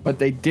game, but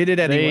they did it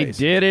anyways.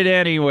 They did it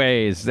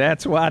anyways.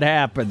 That's what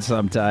happens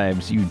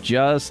sometimes. You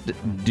just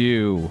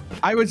do.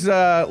 I was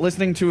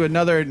listening to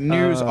another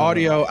news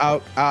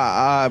audio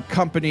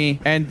company,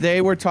 and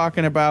they were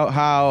talking about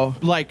how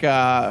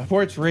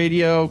sports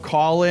radio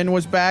call-in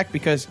was back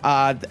because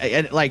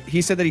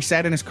he said that he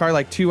sat in his car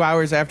like 2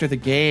 hours after the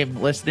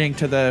game listening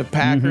to the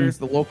Packers,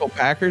 the local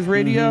Packers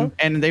radio,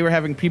 and they were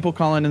having people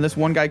call in, and this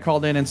one guy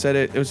called in and said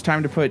it was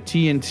time to put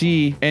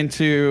TNT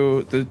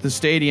into the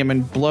stadium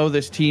and blow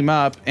this team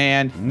up,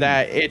 and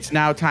that it's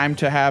now time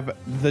to have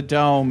the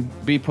dome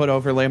be put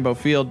over Lambeau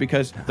Field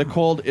because the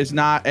cold is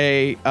not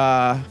an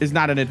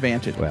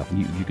advantage. Well,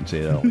 you can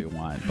say that all you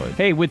want, but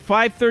hey, with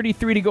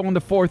 5:33 to go in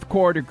the fourth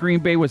quarter,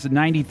 Green Bay was a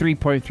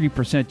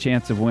 93.3%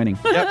 chance of winning.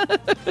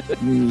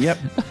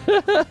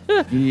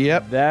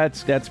 Yep.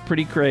 That's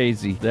pretty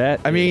crazy.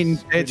 That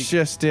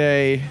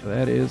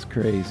is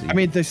crazy. I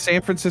mean, the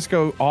San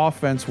Francisco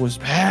offense was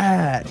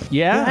bad.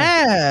 Yeah.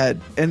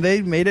 Bad. And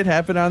they made it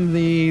happen on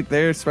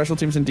their special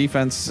teams and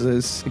defense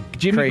is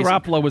Jimmy crazy.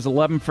 Garoppolo was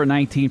 11 for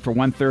 19 for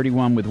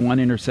 131 with 1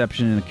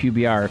 interception and a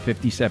QBR of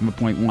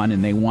 57.1,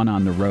 and they won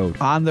on the road.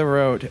 On the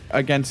road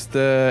against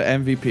the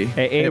MVP.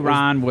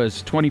 Aaron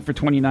was 20 for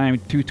 29,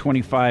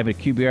 225, a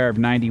QBR of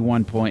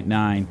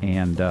 91.9,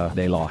 and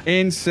they lost.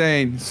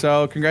 Insane.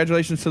 So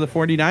congratulations to the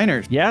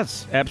 49ers.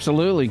 Yes,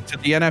 absolutely. To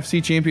the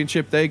NFC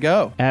Championship they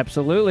go.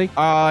 Absolutely.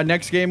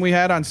 Next game we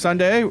had on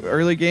Sunday,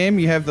 early game,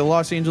 you have the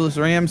Los Angeles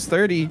Rams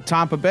 30,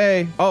 Tampa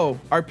Bay. Oh,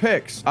 our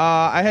picks.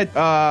 I had,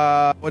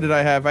 what did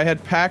I have? I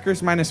had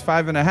Packers minus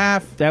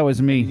 5.5. That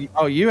was me.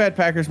 Oh, you had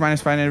Packers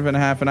minus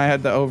 5.5, and I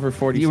had the over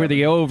 40. You were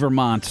the over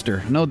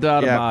monster. No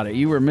doubt about it.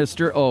 You were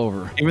Mr.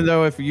 Over. Even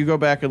though if you go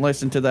back and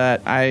listen to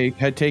that, I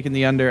had taken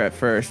the under at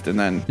first, and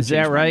then... Is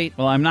that right?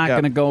 Well, I'm not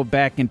going to go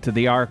back into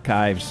the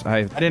archives.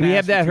 We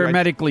have that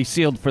hermetically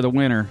sealed for the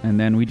winter, and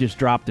then we just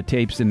dropped the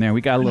tapes in there.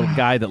 We got a little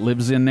guy that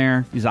lives in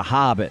there. He's a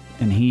hobbit,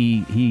 and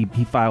he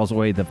files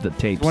away the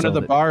tapes. One of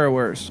the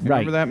borrowers.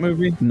 Remember that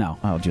movie? No,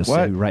 I'll just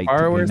say right.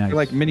 Borrowers nice. are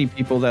like many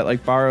people that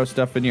like borrow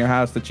stuff in your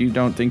house that you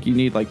don't think you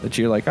need, like that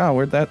you're like, oh,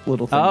 where'd that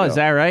little thing go? Is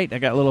that right?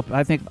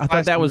 I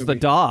thought that was the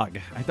dog.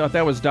 I thought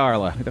that was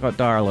Darla. I thought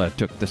Darla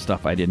took the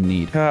stuff I didn't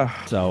need.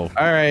 So all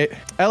right.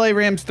 LA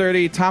Rams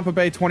 30, Tampa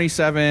Bay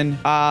 27.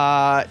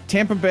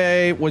 Tampa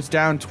Bay was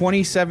down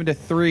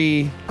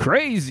 27-3.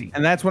 Crazy.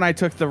 And that's when I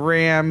took the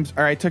Rams,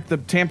 or I took the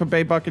Tampa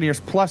Bay Buccaneers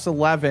plus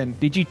 11.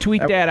 Did you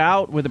tweet that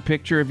out with a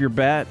picture of your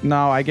bet?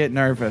 No, I get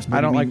nervous.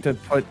 I don't like to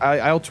put...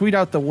 I'll tweet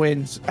out the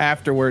wins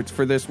afterwards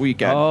for this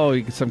weekend.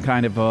 Oh, some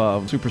kind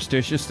of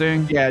superstitious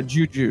thing? Yeah,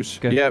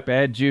 jujus. Yep.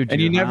 Bad juju.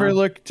 And you never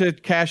look to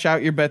cash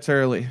out your bets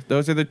early.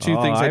 Those are the two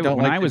things I don't like to do.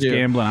 When I was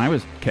gambling, I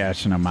was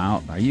cashing them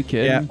out. Are you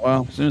kidding? Yeah,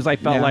 well... As soon as I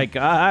felt like,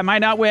 I might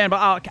not win,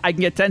 but I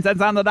can get 10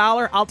 cents on the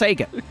dollar, I'll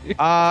take it.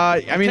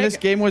 I mean, this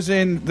game was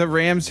in the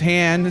Rams'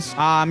 hands.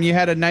 You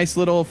had a nice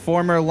little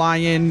former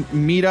Lion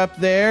meetup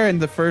there in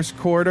the first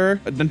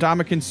quarter.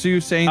 Ndamukong Suh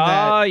saying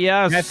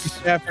that Matthew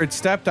Stafford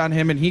stepped on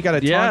him, and he got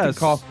a taunting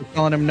call for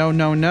telling him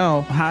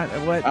no.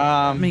 What?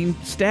 I mean,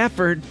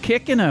 Stafford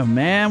kicking him,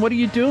 man. What are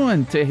you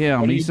doing to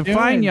him? He's a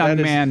fine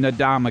young man,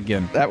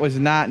 Ndamukong. That was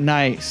not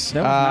nice.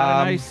 That was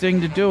not a nice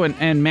thing to do.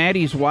 And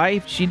Maddie's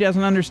wife, she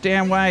doesn't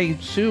understand why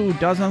Sue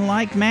doesn't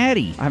like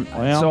Maddie.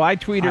 So I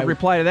tweeted a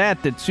reply to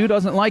that Sue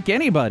doesn't like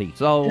anybody.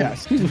 So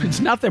it's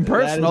nothing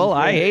personal.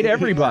 I hate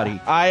everybody.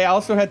 I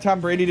also had Tom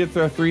Brady to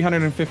throw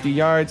 350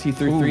 yards. He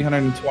threw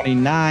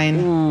 329.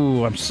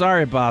 Ooh, I'm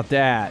sorry about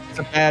that. It's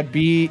a bad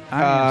beat.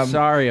 I'm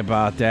sorry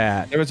about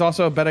that. There was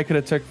also a bet I could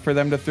have took for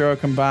them to throw a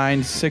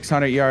combined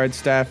 600 yards,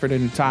 Stafford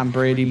and Tom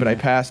Brady, but I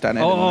passed on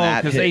it. Oh,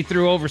 because they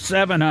threw over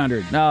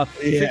 700. No,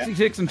 Yeah.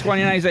 66 and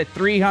 29 is at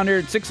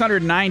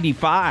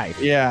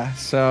 695. Yeah,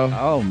 so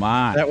Oh,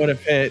 my. that would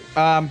have hit.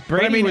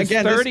 Brady was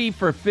again, 30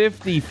 for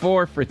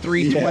 54 for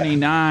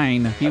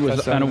 329. He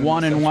was on a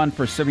 1-1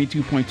 for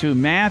 72.2.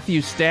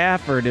 Matthew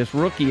Stafford, this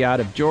rookie out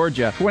of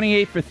Georgia,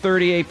 28 for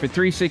 38 for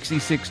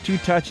 366, 2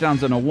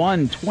 touchdowns and a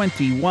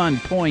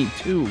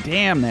 121.2.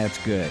 Damn, that's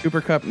good.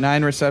 Cooper Kupp,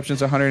 9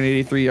 receptions,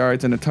 183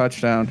 yards, and a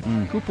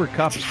touchdown. Cooper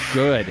Kupp's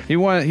good. He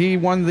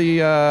won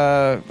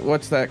the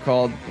what's that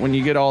called when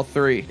you get all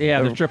 3?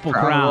 Yeah, the Triple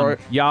Crown.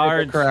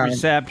 Yards, Triple Crown.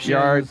 receptions.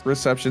 Yards,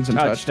 receptions, and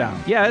Touchdown.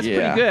 touchdown. Yeah, that's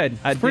pretty good.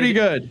 It's pretty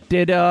good.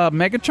 Did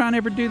Megatron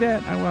ever do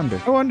that? I wonder.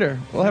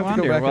 We'll have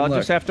to go back Well, and I'll look.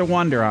 just have to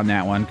wonder on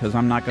that one because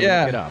I'm not going to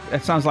look it up.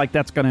 That sounds like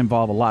that's going to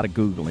involve a lot of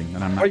Googling,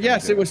 and I'm not. But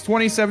yes, it was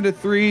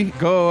 27-3.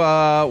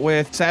 Go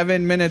with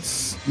 7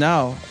 minutes.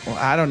 No,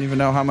 I don't even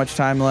know how much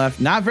time left.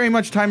 Not very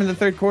much time in the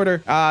third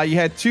quarter. You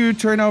had 2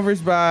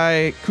 turnovers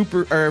by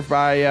Cooper,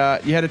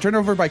 you had a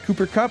turnover by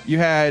Cooper Kupp. You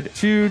had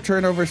 2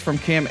 turnovers from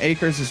Cam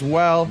Akers as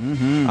well.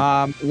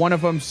 One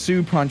of them,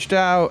 Sue punched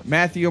out.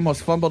 Matthew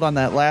almost fumbled on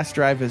that last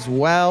drive as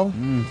well.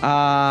 You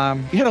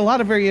had a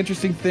lot of very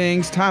interesting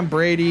things. Tom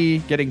Brady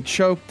getting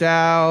choked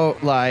out,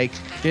 like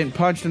getting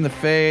punched in the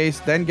face,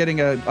 then getting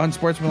an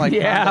unsportsmanlike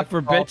conduct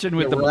for call bitching from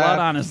with the ref. blood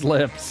on his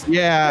lips.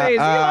 Yeah. Hey, is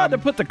he allowed to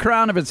put the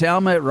crown of his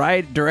helmet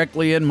right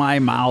directly in my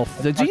mouth?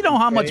 Do you know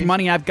how much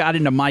money I've got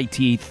into my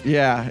teeth?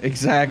 Yeah,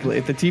 exactly.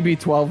 The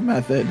TB12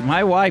 method.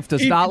 My wife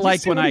does not did you like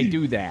see when what I he-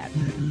 do that.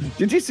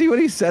 Did you see what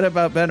he said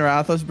about Ben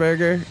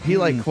Roethlisberger? He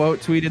quote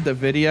tweeted the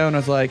video and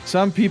was like,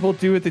 "Some people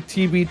do it the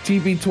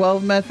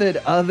TB12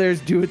 method,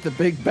 others do it the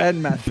Big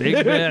Ben method."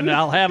 Big Ben,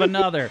 I'll have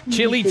another.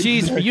 Chili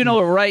cheese. You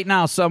know, right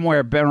now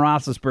somewhere Ben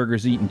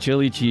Roethlisberger's eating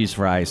chili cheese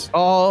fries.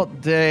 all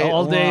day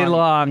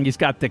long. He's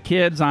got the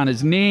kids on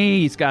his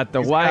knee. He's got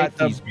the wife. got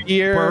the He's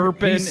beer.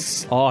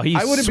 burping.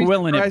 He's He's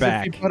swilling it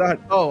back.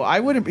 I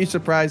wouldn't be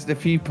surprised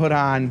if he put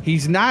on.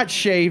 He's not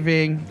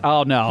shaving.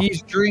 Oh, no.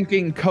 He's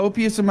drinking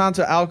copious amounts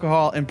of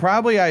alcohol and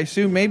probably, I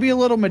assume, maybe a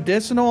little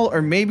medicinal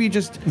or maybe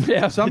just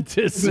some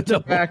medicinal.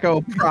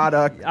 tobacco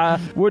product.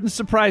 Wouldn't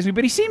surprise me,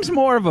 but he seems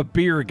more of a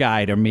beer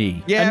guy to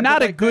me. Yeah, and not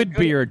but a like good that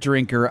beer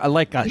drinker,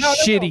 like a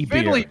shitty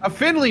beer. A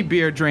Finley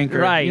beer drinker.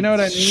 Right. You know what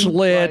I mean?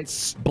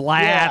 Schlitz,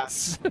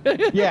 Blatz.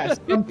 Yeah,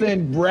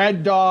 something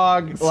Red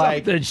Dog.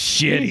 Something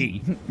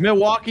shitty.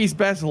 Milwaukee's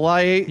Best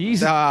Light.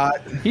 He's going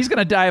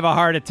to die of a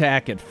heart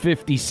attack at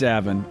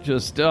 57.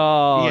 Just, he's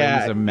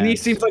a and mess. he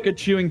seems like a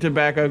chewing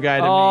tobacco guy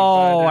to me.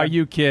 Oh, are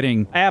you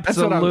kidding? what I'm-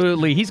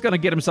 Absolutely. He's going to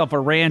get himself a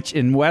ranch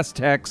in West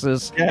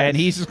Texas, Yes. and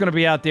he's just going to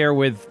be out there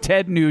with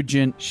Ted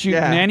Nugent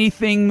shooting Yeah.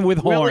 anything with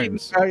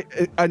horns.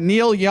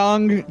 Neil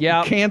Young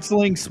Yep.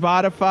 canceling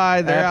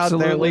Spotify. They're out there.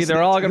 Absolutely.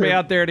 They're all going to be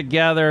out there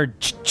together.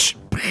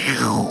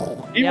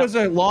 He was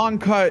a long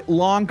cut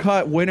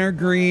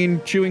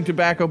wintergreen chewing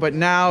tobacco, but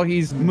now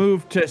he's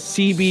moved to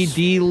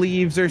CBD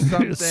leaves or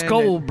something.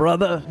 Skull,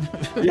 brother.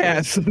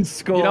 Yes,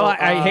 skull. You know,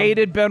 I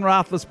hated Ben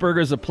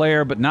Roethlisberger as a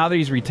player, but now that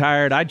he's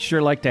retired, I'd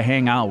sure like to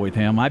hang out with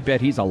him. I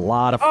bet he's a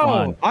lot of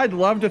fun. I'd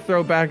love to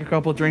throw back a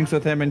couple drinks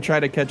with him and try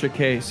to catch a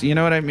case. You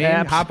know what I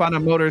mean? Hop on a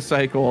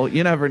motorcycle.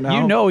 You never know.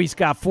 You know he's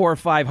got 4 or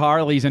 5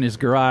 Harleys in his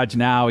garage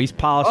now. He's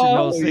polishing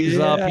those things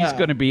up. He's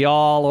going to be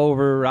all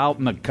over out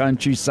in the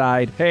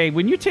countryside. Hey,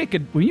 when you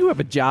have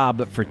a job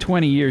that for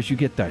 20 years you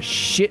get the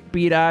shit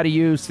beat out of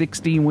you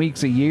 16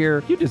 weeks a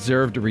year, you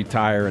deserve to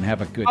retire and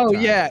have a good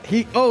time. Yeah.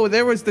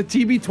 There was the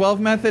TB12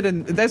 method,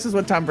 and this is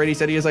what Tom Brady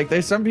said. He was like,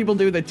 there's some people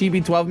do the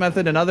TB12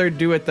 method and others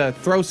do it the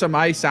throw some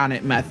ice on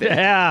it method.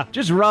 Yeah,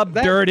 just rub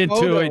That dirt into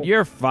photo- it.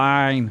 You're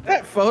fine.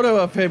 That photo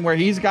of him where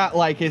he's got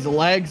like his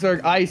legs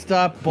are iced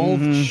up,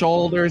 both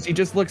shoulders. He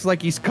just looks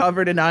like he's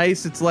covered in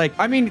ice. It's like,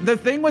 I mean, the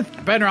thing with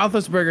Ben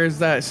Roethlisberger is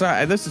that,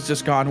 sorry, this has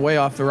just gone way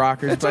off the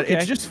rockers, but okay.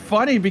 it's just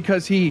funny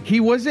because he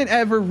wasn't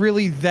ever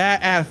really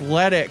that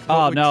athletic.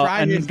 but Oh, would no,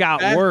 try and his it got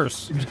best.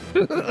 worse.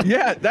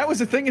 Yeah, that was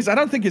the thing is I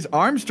don't think his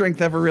arm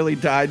strength ever really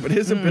died, but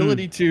his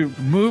ability to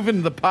move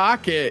in the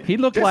pocket. He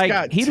looked just like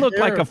got a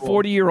terrible.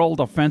 40-year-old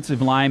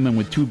offensive lineman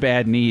with 2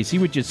 bad knees. He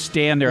would just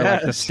stand there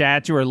like the Yes.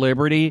 Statue of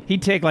Liberty.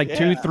 He'd take like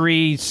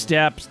 2-3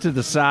 steps to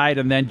the side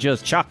and then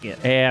just chuck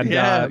it. And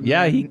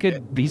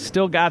he's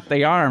still got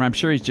the arm. I'm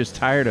sure he's just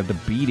tired of the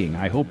beating.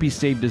 I hope he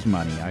saved his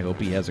money. I hope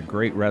he has a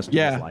great rest of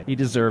his life. He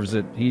deserves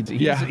it.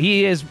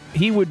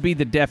 He would be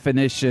the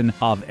definition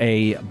of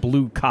a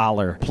blue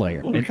collar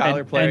player.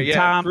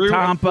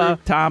 Tampa.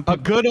 A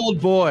good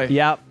old boy.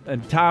 Yep.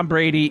 And Tom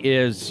Brady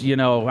is,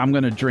 I'm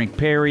going to drink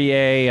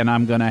Perrier and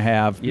I'm going to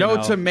have,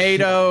 No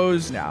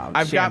tomatoes. No,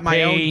 I've got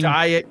my own champagne.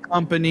 diet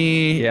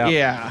company. Yep.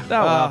 Yeah. Oh,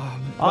 well.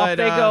 Off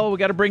they go. We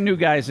got to bring new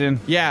guys in.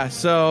 Yeah,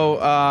 so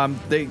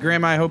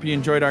Grandma, I hope you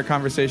enjoyed our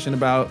conversation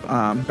about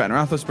Ben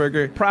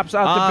Roethlisberger. Props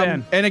out to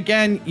Ben. And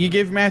again, you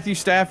give Matthew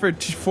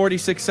Stafford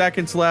 46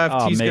 seconds left.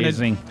 Oh, he's going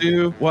to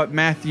do what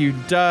Matthew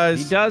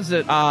does. He does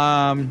it.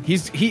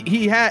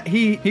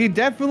 He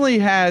definitely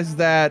has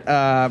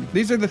that.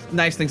 These are the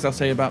nice things I'll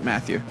say about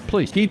Matthew.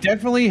 Please. He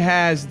definitely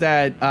has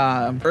that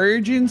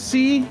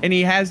urgency, and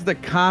he has the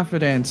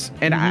confidence.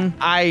 And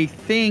I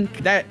think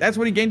that's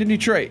what he gained in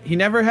Detroit. He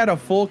never had a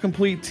full,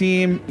 complete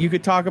team. You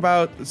could talk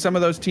about some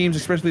of those teams,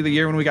 especially the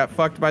year when we got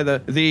fucked by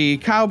the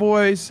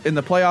Cowboys in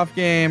the playoff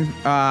game.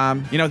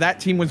 That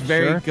team was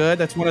very good.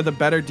 That's one of the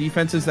better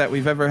defenses that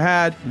we've ever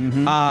had.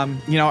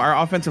 Our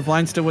offensive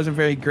line still wasn't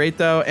very great,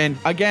 though. And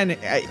again,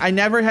 I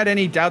never had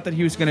any doubt that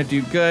he was going to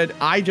do good.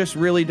 I just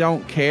really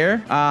don't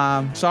care.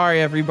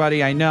 Sorry,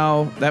 everybody. I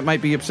know that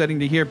might be upsetting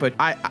to hear, but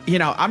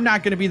I'm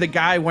not going to be the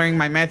guy wearing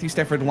my Matthew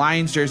Stafford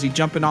Lions jersey,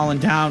 jumping all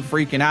and down,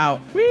 freaking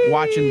out,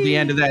 watching the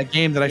end of that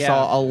game that I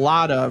saw a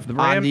lot of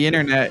on the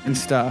internet and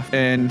stuff.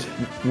 And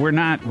we're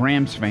not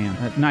Rams fan.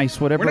 Nice.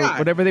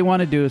 Whatever they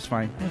want to do is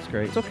fine. That's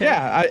great. It's okay.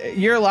 Yeah,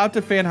 you're allowed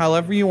to fan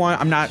however you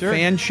want. I'm not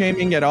fan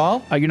shaming at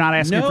all. You're not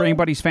asking for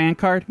anybody's fan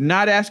card?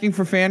 Not asking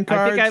for fan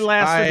cards. I think I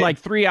lasted like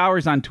 3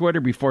 hours on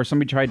Twitter before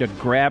somebody tried to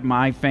grab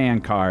my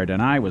fan card,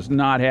 and I was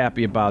not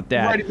happy about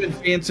that. We've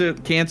already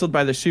been canceled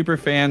by the super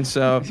fans,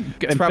 so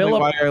that's probably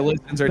why our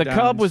listens are down.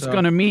 The Cub was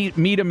going to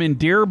meet him in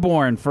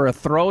Dearborn for a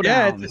throwdown.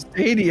 Yeah, at the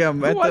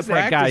stadium. Who was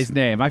that guy's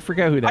name? I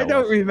forgot who that was. I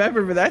don't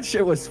remember, but that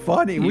shit was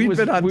funny. We've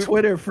been on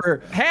Twitter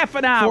for half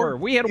an hour.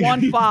 We had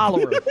one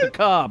follower, the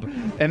Cub,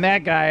 and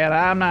that guy, and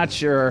I'm not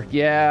sure.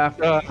 Yeah,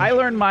 I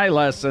learned my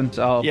lesson.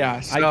 So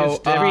yeah, I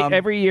just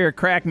every year,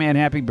 Crackman,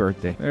 happy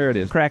birthday. There it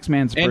is,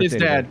 Cracksman's birthday. And his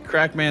dad,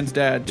 Crackman's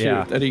dad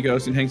too, that he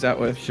goes and hangs out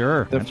with.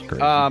 Sure, that's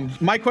great.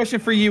 My question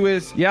for you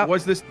is,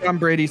 was this Tom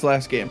Brady's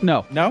last game?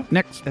 No.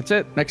 Next. That's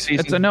it. Next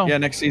season. It's a no. Yeah,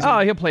 next season. Oh,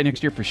 he'll play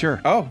next year for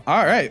sure. Oh,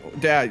 all right,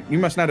 Dad. You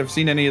must not have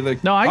seen any of the.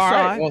 No, I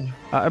saw it.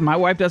 Well, my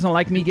wife doesn't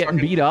like me getting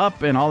beat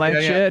up and all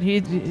that shit.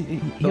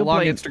 He'll long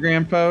play,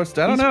 Instagram post.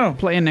 I don't know.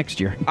 Playing next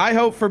year. I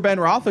hope for Ben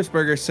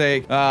Roethlisberger's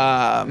sake,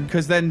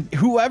 because then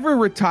whoever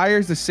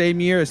retires the same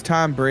year as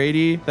Tom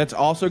Brady, that's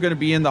also going to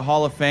be in the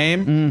Hall of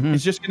Fame,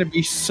 is just going to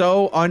be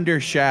so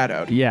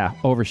undershadowed. Yeah,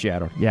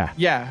 overshadowed. Yeah.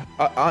 Yeah,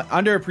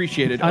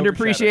 underappreciated.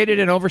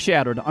 Underappreciated and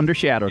overshadowed.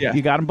 Undershadowed. Yeah.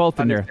 You got them both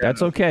in there.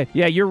 That's okay.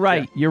 Yeah, you're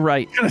right. Yeah. You're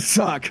right. It's going to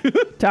suck.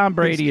 Tom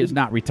Brady is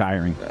not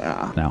retiring.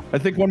 No. I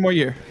think one more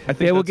year. I think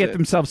they will get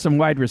themselves some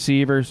wide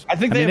receivers. I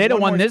think they'd have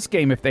won this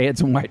game if they had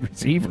some wide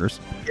receivers.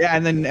 Yeah,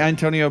 and then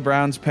Antonio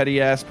Brown's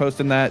petty ass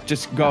posting that,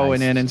 just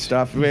going in and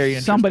stuff. Very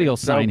interesting. Somebody will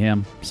sign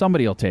him.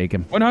 Somebody will take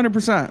him.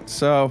 100%.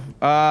 So,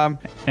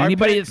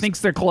 anybody that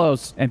thinks they're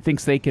close and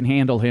thinks they can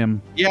handle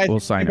him, will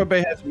sign him. Tampa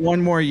Bay has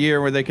one more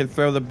year where they can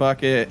throw the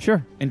bucket.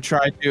 Sure. And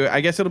try to.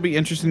 I guess it'll be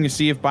interesting to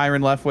see if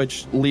Byron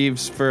Leftwich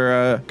leaves for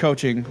a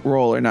coaching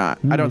role or not.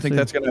 I don't think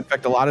that's going to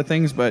affect a lot of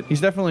things, but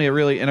he's definitely a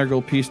really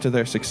integral piece to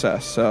their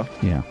success. So,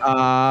 yeah.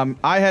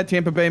 I had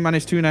Tampa Bay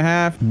minus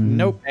 2.5.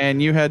 Nope.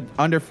 And you had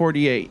under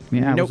 48.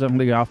 Yeah, I was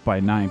only off by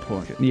 9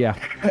 points. Yeah.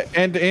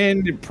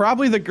 And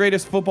probably the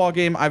greatest football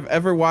game I've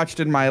ever watched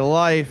in my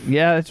life.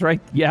 Yeah, that's right.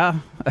 Yeah,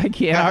 I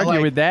can't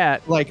argue with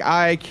that.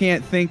 I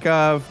can't think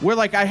of where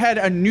I had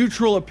a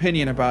neutral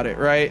opinion about it,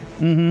 right?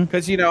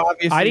 Because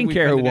obviously I didn't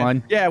care who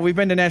won. Yeah, we've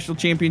been to national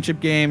championship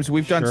games.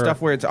 We've done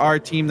stuff where it's our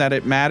team that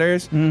it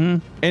matters.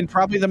 And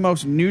probably the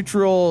most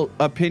neutral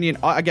opinion.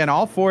 Again,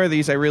 all four of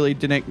these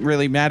didn't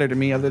really matter to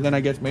me, other than I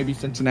guess maybe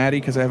Cincinnati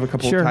because I have a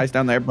couple of ties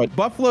down there. But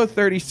Buffalo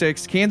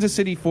 36, Kansas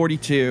City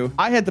 42.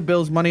 I had the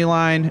Bills money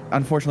line.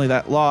 Unfortunately,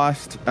 that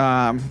lost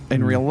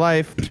in real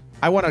life.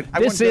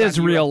 This is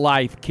real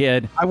life,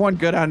 kid. I won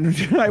good in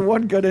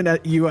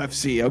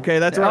UFC. Okay,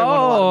 that's where I won a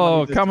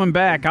lot of money. Coming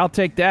back. I'll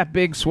take that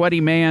big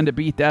sweaty man to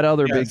beat that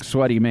other big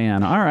sweaty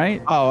man. All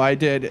right. Oh, I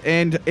did.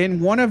 And in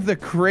one of the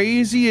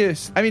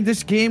craziest. I mean,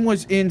 this game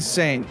was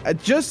insane.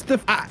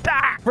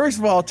 First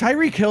of all,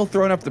 Tyreek Hill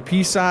throwing up the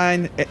peace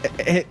sign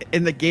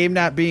in the game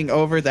not being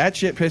over. That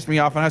shit pissed me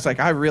off, and I was like,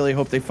 I really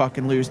hope they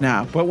fucking lose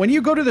now. But when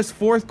you go to this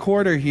fourth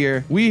quarter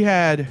here, we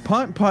had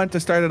punt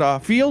to start it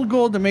off, field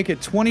goal to make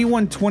it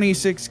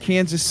 21-26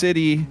 Kansas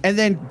City, and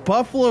then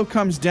Buffalo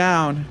comes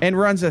down and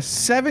runs a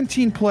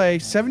 17-play,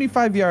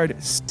 75-yard,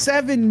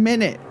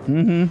 7-minute,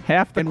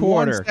 half the and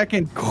quarter, 1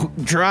 second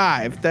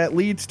drive that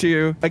leads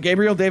to a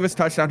Gabriel Davis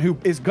touchdown, who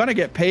is gonna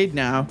get paid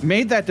now.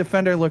 Made that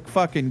defender look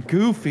fucking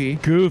goofy.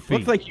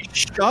 Looked like he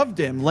shoved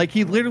him. Like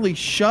he literally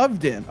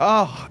shoved him.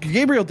 Oh,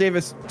 Gabriel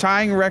Davis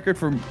tying record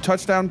for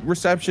touchdown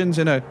receptions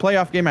in a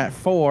playoff game at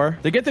 4.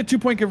 They get the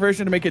 2-point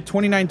conversion to make it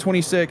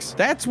 29-26.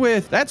 That's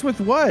with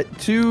what?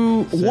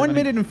 1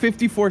 minute and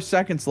 54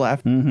 seconds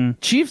left.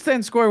 Chiefs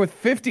then score with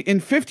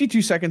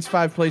 52 seconds,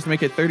 5 plays to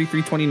make it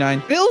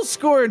 33-29. Bills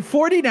score in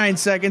 49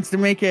 seconds to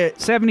make it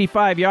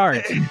 75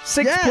 yards.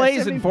 6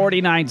 plays in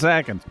 49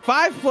 seconds.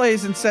 5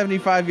 plays in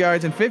 75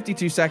 yards in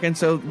 52 seconds.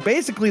 So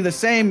basically the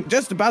same,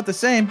 just about the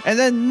same. And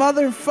then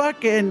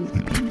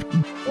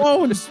motherfucking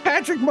Mahomes.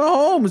 Patrick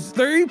Mahomes.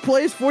 30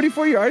 plays,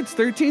 44 yards,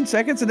 13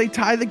 seconds, and they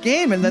tie the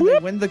game, and then they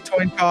win the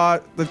coin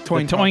toss. The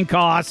coin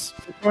toss.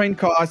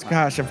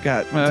 Gosh, I've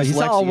got he's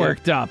all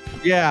worked up.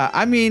 Yeah,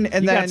 I mean,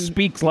 and then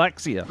speaks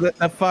Lexia.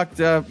 The fucked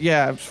up,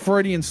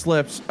 Freudian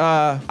slips.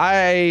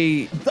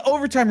 The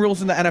overtime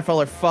rules in the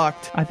NFL are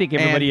fucked. I think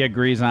everybody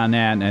agrees on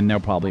that, and they'll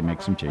probably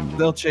make some changes.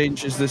 They'll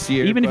change this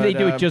year. Even if they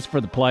do it just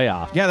for the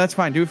playoffs. Yeah, that's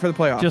fine. Do it for the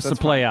playoffs. Just the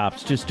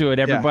playoffs. Just do it.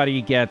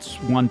 Everybody gets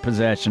one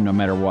possession no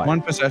matter what.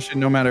 One possession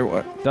no matter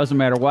what. Doesn't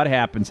matter what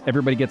happens.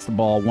 Everybody gets the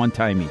ball one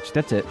time each.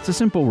 That's it. It's a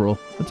simple rule.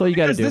 That's all you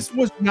got to do. This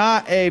was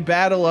not a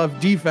battle of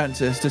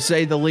defenses, to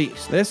say the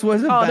least. This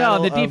was a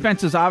battle no, the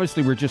defenses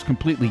obviously were just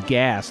completely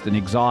gassed and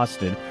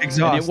exhausted. And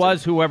it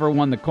was whoever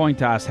won the coin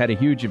toss had a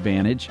huge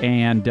advantage.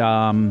 And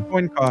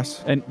coin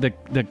toss. And the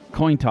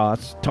coin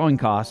toss.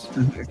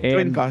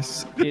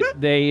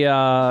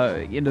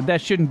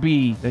 That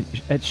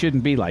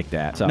shouldn't be like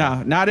that. So.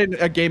 No, not in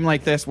a game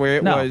like this where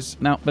it was.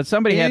 No, but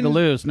somebody had to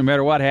lose no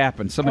matter what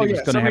happened. Somebody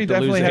was going to have to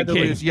lose that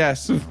game.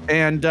 Yes.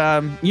 And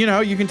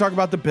you can talk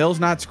about the Bills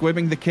not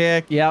squibbing the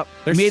kick. Yep.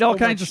 It made all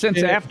kinds of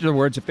sense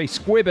afterwards. If they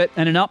squib it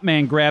and an up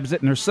man grabs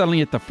it and they're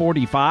suddenly at the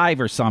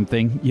 45 or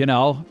something,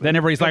 then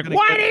everybody's like,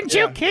 why didn't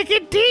you kick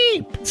it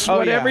deep?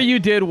 Whatever you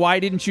did, why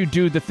didn't you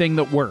do the thing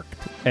that worked?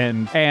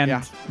 And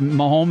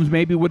Mahomes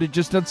maybe would have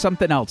just done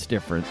something else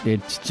different.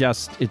 It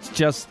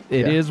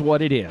is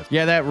what it is.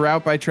 Yeah, that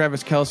route by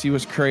Travis Kelce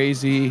was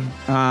crazy.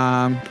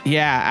 I'm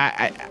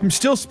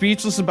still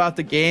speechless about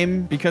the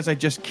game because I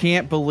just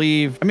can't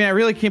believe. I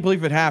really can't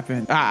believe it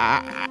happened.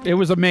 It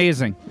was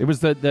amazing. It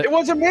was it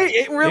was amazing.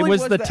 It really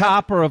was the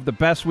topper of the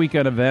best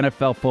weekend of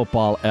NFL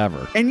football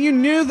ever. And you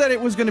knew that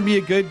it was going to be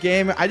a good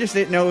game. I just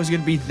didn't know it was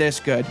going to be this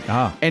good.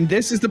 And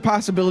this is the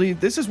possibility.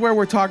 This is where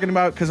we're talking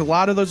about, because a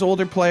lot of those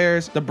older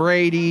players, the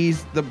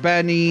Bradys, the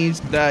Bennys,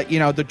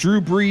 the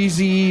Drew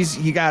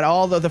Breeses, you got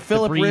all the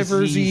Phillip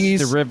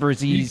Riversies, the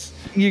Riversies.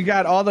 You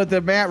got all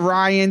the Matt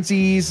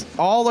Ryansies.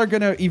 All are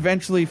going to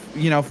eventually,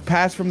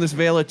 pass from this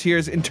veil of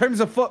tears in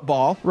terms of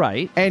football.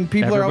 Right. And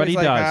people are always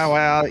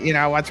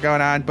like, what's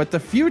going on? But the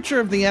future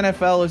of the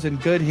NFL is in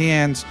good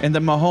hands. And the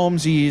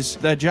Mahomesies,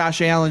 the Josh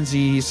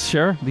Allensies.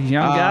 Sure, these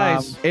young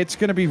guys. It's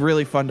going to be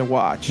really fun to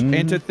watch. Mm-hmm.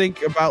 And to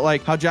think about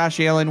how Josh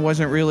Allen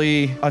wasn't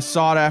really a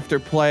sought-after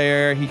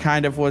player. He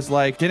kind of was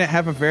didn't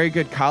have a very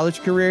good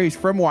college career. He's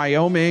from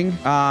Wyoming.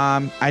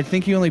 I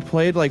think he only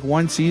played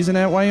one season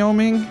at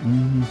Wyoming.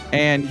 Mm-hmm.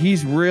 And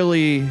he's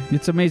really...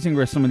 It's amazing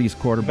where some of these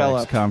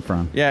quarterbacks come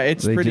from. Yeah,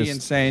 it's pretty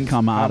insane.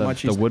 Come out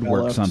of the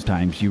woodwork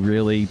sometimes. You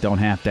really don't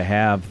have to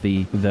have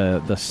the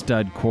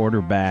stud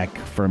quarterback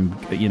from,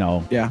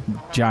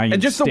 Giant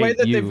And just the way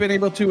that U. they've been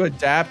able to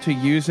adapt to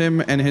use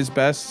him and his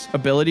best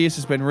abilities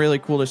has been really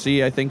cool to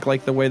see. I think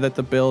the way that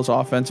the Bills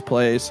offense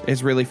plays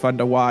is really fun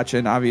to watch.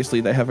 And obviously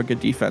they have a good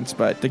defense.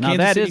 But the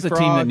Kansas City is a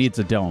team that needs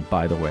a dome,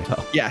 by the way.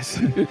 Yes.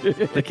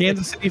 The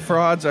Kansas City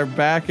Frauds are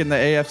back in the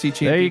AFC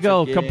Championship There you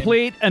go. game.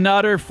 Complete and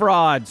utter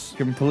frauds.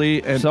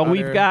 So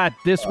we've got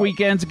this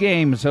weekend's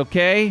games,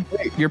 okay?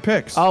 Wait, your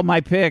picks. Oh,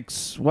 my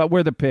picks. What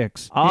were the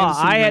picks?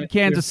 I had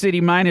Kansas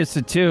City minus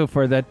the 2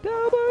 for the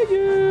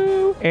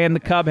W. And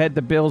the Cub had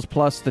the Bills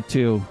plus the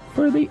 2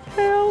 for the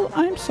L.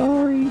 I'm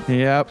sorry.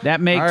 Yep.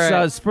 That makes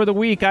us, for the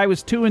week, I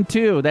was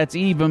 2-2. That's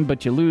even,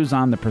 but you lose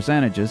on the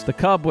percentages. The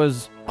Cub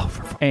was...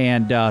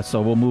 And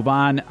so we'll move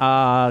on.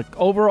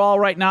 Overall,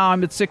 right now,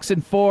 I'm at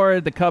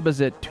 6-4. The Cub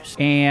is at 2.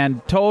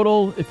 And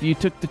total, if you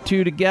took the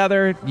 2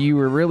 together, you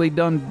were really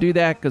done to do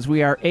that because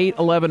we are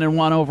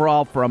 8-11-1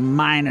 overall for a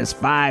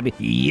 -5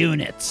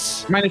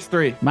 units.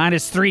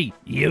 -3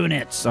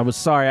 units. I was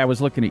sorry. I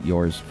was looking at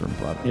yours from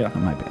brother. Yeah. Oh,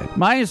 my bad.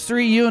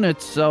 -3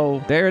 units.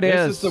 So there it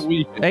is. This is the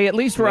week. Hey, at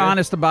least we're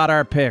honest about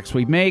our picks.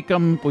 We make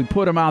them. We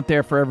put them out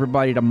there for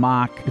everybody to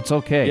mock. It's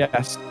okay.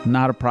 Yes.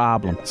 Not a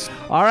problem.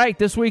 All right,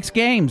 this week's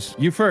games.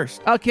 You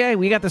first. Okay,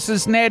 we got the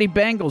Cincinnati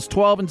Bengals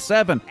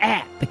 12-7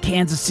 at the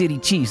Kansas City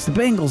Chiefs. The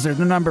Bengals are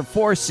the number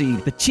 4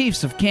 seed. The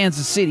Chiefs of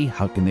Kansas City,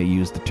 how can they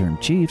use the term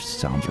Chiefs?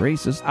 Sounds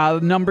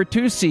racist. Number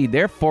 2 seed,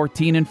 they're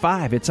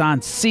 14-5. It's on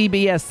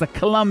CBS, the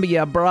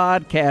Columbia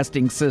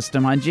Broadcasting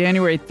System, on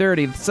January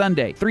 30th,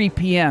 Sunday, 3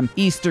 p.m.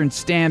 Eastern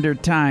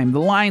Standard Time.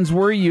 The lines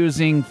we're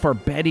using for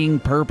betting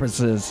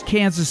purposes: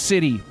 Kansas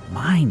City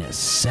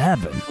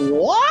 -7.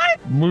 What?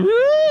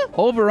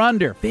 Over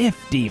under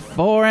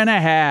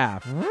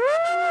 54.5.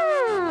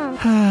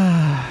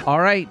 All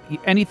right.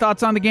 Any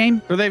thoughts on the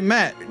game? So they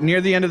met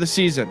near the end of the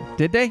season.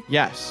 Did they?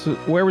 Yes.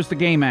 Where was the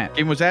game at?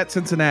 Game was at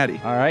Cincinnati.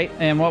 All right.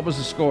 And what was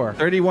the score?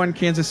 31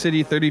 Kansas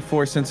City,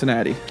 34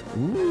 Cincinnati.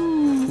 Ooh.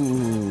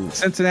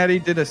 Cincinnati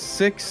did a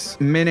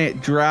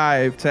 6-minute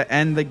drive to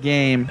end the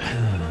game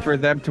for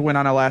them to win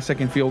on a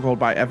last-second field goal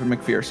by Evan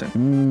McPherson.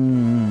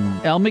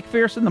 Elle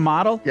McPherson, the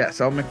model?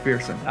 Yes, Elle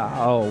McPherson.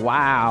 Oh,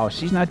 wow.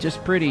 She's not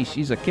just pretty.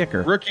 She's a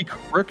kicker. Rookie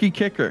kicker. Rookie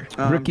kicker.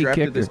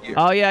 This year.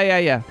 Oh,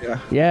 yeah.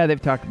 Yeah,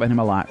 they've talked about him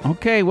a lot.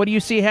 Okay, what do you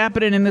see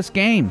happening in this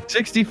game?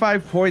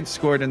 65 points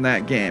scored in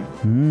that game.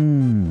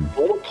 A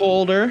little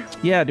colder.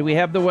 Yeah, do we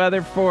have the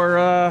weather for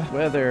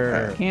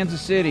weather? Kansas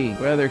City.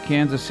 Weather,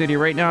 Kansas City.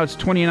 Right now it's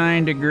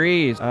 29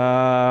 degrees.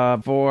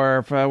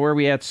 For where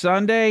we at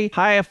Sunday,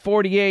 high of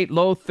 48,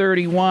 low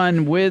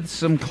 31 with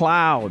some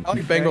clouds. I'll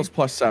take Bengals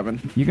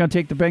 +7. You're going to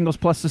take the Bengals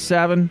plus the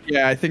 7?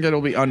 Yeah, I think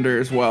it'll be under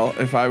as well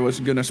if I was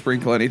going to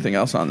sprinkle anything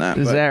else on that.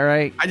 Is that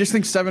right? I just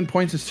think 7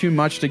 points is too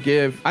much to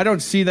give. I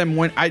don't see them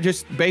win.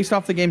 Based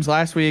off the games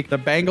last week, the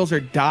Bengals are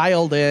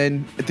dialed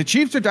in. The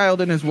Chiefs are dialed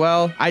in as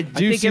well. I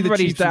think see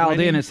everybody's the Chiefs dialed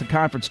winning. in. It's the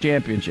conference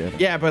championship.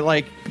 Yeah, but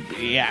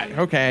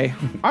okay.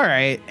 All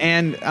right.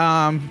 And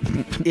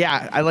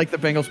yeah, I like the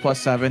Bengals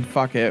 +7.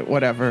 Fuck it.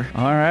 Whatever.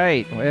 All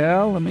right.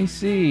 Well, let me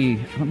see.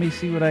 Let me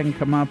see what I can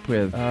come up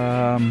with.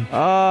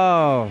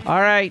 All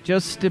right.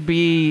 Just to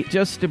be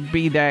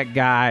that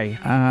guy.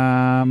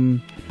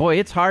 Boy,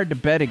 it's hard to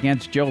bet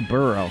against Joe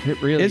Burrow. It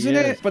really Isn't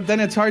it? But then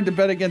it's hard to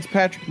bet against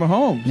Patrick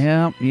Mahomes.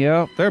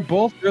 Yeah. They're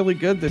both really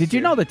good this year. Did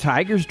you know the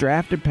Tigers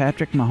drafted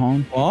Patrick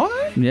Mahomes?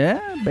 What? Yeah,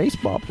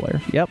 baseball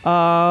player. Yep.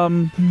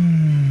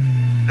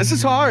 This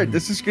is hard.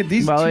 This is good.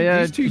 These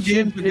two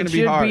games are going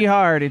to be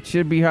hard. It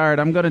should be hard.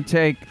 I'm going to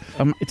take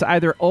it's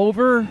either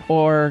over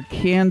or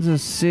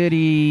Kansas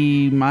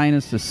City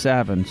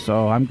 -7.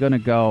 So I'm going to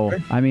go.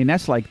 I mean,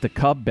 that's like the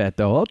Cub bet,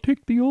 though. I'll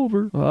take the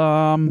over.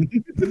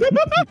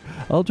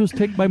 I'll just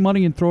take my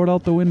money and throw it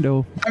out the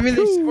window. I mean,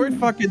 they scored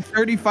fucking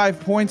 35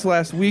 points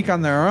last week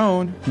on their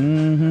own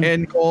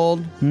in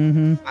gold.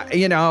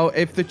 You know,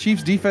 if the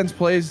Chiefs defense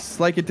plays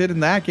like it did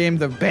in that game,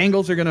 the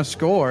Bengals are going to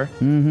score.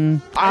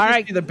 All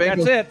right, the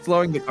Bengals that's it.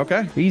 Slowing the,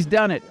 okay. He's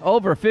done it.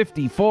 Over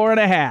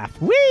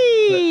 54.5.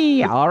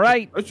 Whee! All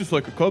right. That's just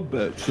like a Cub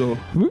bet, so.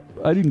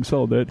 I didn't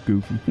saw that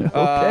goofy.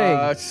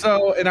 Okay.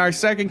 So in our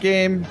second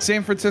game,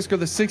 San Francisco,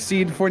 the 6th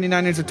seed,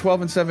 49ers are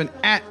 12-7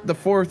 at the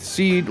 4th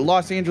seed,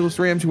 Los Angeles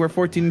Rams, who are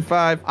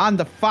 14-5 on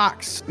the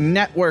Fox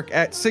network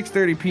at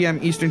 6:30 p.m.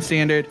 Eastern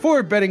Standard.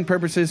 For betting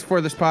purposes for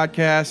this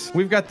podcast,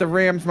 we've got the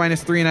Rams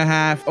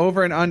 -3.5,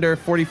 over and under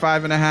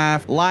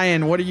 45.5.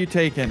 Lion, what are you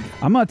taking?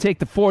 I'm going to take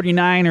the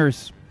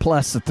 49ers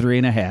plus the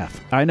 3.5.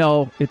 I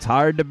know it's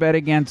hard to bet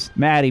against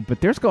Maddie, but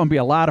there's going to be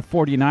a lot of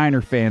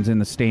 49er fans in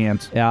the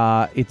stands.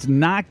 It's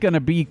not going to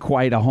be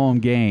quite a home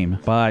game,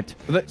 but...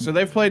 So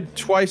they've played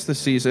twice this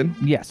season.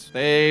 Yes.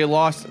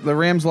 The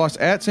Rams lost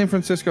at San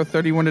Francisco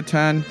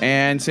 31-10,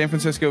 and San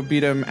Francisco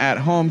beat them at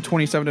home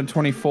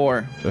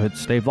 27-24. So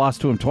they've lost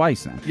to them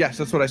twice then. Yes,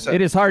 that's what I said.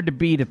 It is hard to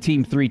beat a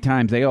team 3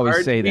 times. They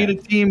always say that. Hard to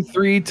beat a team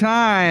 3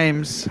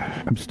 times.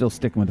 I'm still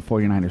sticking with the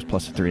 49ers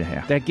plus the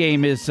 3.5. That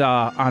game is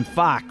on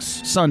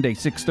Fox Sunday,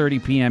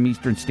 6:30 p.m.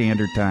 Eastern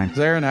Standard Time. Is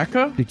there an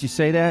echo? Did you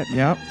say that?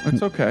 Yep,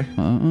 it's okay.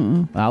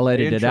 I'll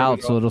edit it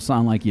out so it'll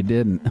sound like you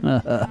didn't.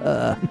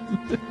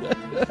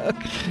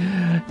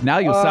 Now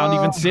you'll sound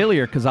even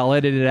sillier because I'll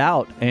edit it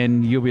out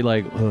and you'll be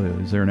like, oh,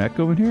 is there an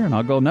echo in here? And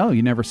I'll go, no,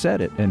 you never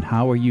said it. And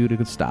how are you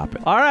to stop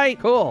it? All right,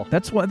 cool.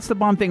 That's the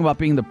bomb thing about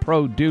being the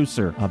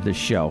producer of this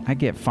show. I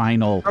get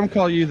final... I'm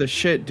calling you the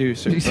shit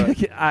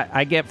deucer.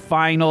 I get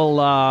final...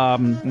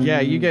 yeah,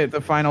 you get the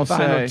final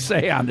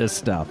say on this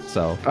stuff.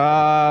 So...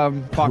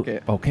 fuck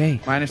it. Okay.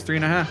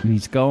 -3.5.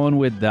 He's going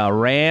with the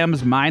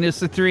Rams minus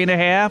the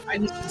 3.5.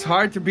 It's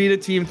hard to beat a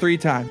team 3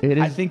 times. It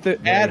is. I think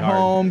that at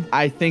home,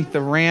 I think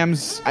the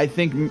Rams, I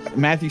think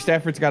Matthew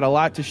Stafford's got a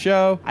lot to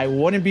show. I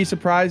wouldn't be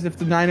surprised if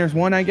the Niners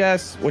won, I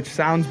guess, which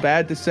sounds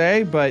bad to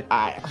say, but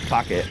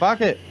fuck it.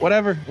 Fuck it.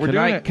 Whatever. We're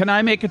doing it. Can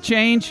I make a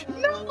change?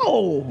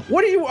 No.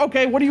 What do you want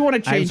to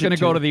change? I was going to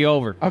go to the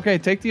over. Okay,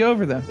 take the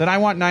over then. Then I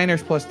want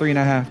Niners plus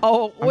 3.5.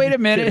 Oh, wait a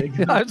minute.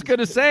 I was going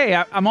to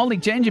say, I'm only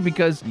changing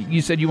because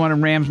you said you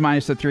wanted Rams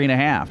minus the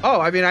 3.5.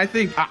 Oh, I mean, I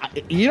think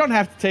you don't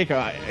have to take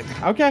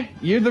okay,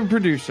 you're the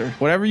producer.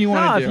 Whatever you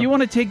want to do. No, if you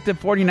want to take the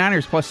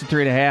 49ers plus the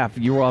 3.5,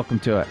 you're welcome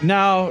to it.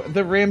 No,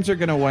 the Rams are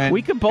going to win.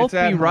 We could both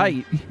be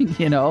right,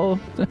 you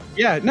know?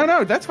 Yeah,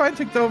 no, that's fine.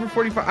 Take the over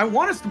 45. I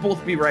want us to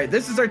both be right.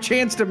 This is our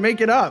chance to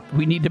make it up.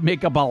 We need to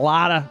make up a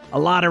lot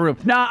of room.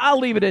 No, I'll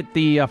leave it at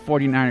the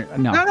 49ers.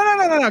 No.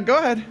 No. Go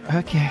ahead.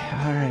 Okay,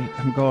 all right.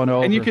 I'm going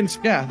over. And you can,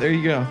 there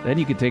you go. Then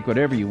you can take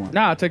whatever you want.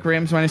 No, I'll take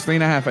Rams minus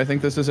 3.5. I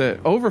think this is it.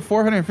 Over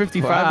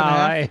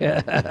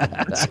 455.5.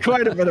 That's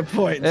quite a bit of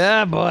points.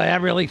 Yeah, boy,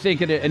 I'm really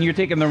thinking it. And you're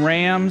taking the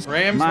Rams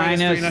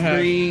minus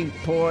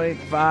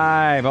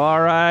 3.5.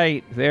 All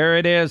right, there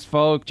it is,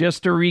 folks.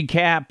 Just to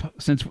recap,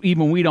 since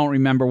even we don't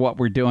remember what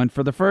we're doing.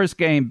 For the first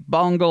game,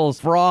 Bungles,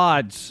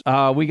 frauds.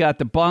 We got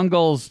the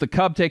Bungles. The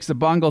Cub takes the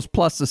Bungles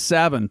plus the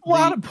 7. A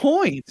lot of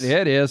points.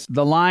 It is.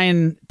 The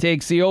Lion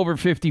takes the over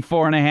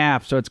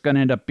 54.5, so it's going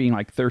to end up being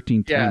like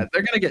 13-10. Yeah,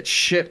 they're going to get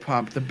shit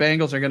pumped. The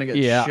Bengals are going to get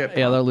shit pumped.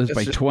 Yeah, they'll lose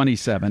by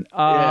 27.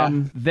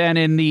 Then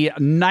in the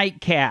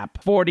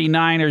nightcap,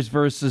 49ers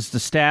versus the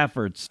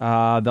Staffords.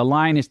 The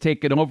line is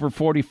taking over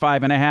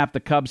 45.5. The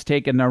Cubs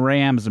taking the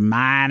Rams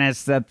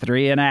minus the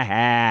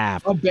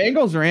 3.5. A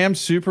Bengals-Rams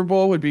Super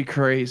Bowl would be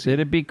crazy.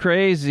 It'd be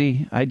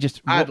crazy.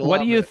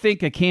 What do you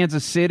think a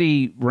Kansas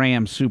City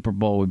Rams Super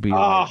Bowl would be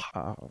like?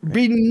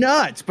 Be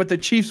nuts, but the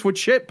Chiefs would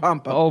shit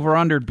pump them. Over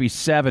under would be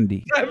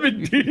 70.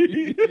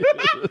 70.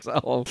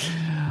 So,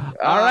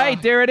 All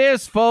right, there it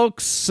is,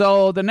 folks.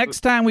 So the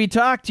next time we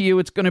talk to you,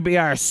 it's going to be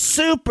our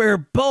Super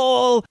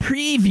Bowl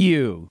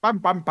preview.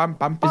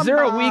 Is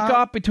there a week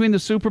off between the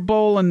Super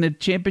Bowl and the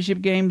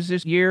championship games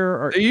this year?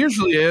 Or? It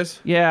usually is.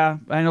 Yeah,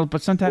 I know,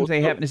 but sometimes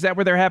they happen. Is that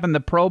where they're having the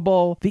Pro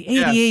Bowl? The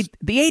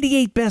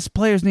 88 best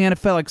players in the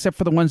NFL, except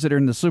for the ones that are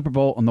in the Super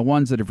Bowl and the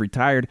ones that have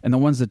retired and the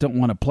ones that don't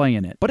want to play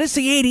in it. But it's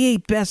the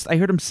 88 best. I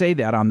heard him say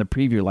that on the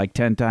preview like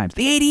 10 times.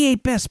 The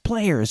 88 best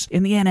players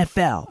in the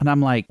NFL. And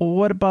I'm like, well,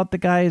 what about the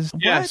guys?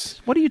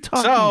 Yes. What are you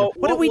talking about?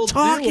 What are we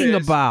talking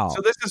about?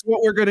 So this is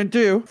what we're going to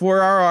do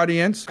for our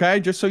audience, okay?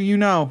 Just so you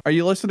know. Are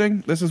you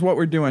listening? This is what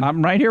we're doing.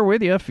 I'm right here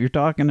with you if you're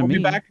talking to me. We'll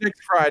be back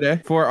next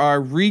Friday for our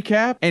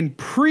recap and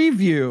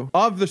preview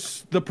of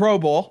the Pro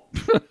Bowl.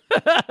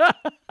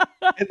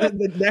 And then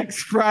the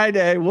next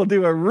Friday, we'll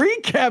do a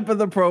recap of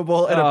the Pro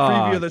Bowl and a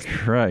preview of this.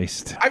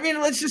 Christ. I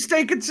mean, let's just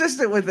stay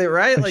consistent with it,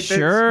 right? Like,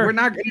 sure. We're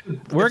not going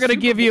to. We're going to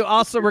give you a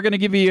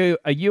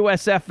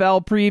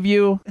USFL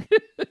preview.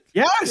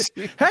 Yes.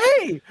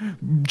 Hey,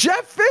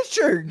 Jeff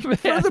Fisher for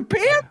the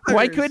Panthers.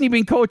 Why couldn't he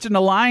be coaching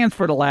the Lions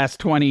for the last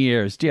 20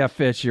 years, Jeff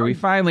Fisher? We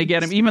finally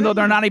get him, even though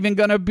they're not even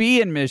going to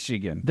be in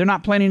Michigan. They're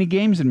not playing any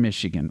games in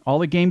Michigan. All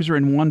the games are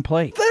in one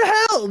place. The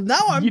hell? No,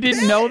 I'm You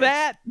didn't know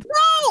that?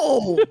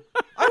 No.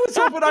 I was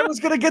hoping I was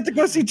going to get to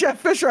go see Jeff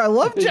Fisher. I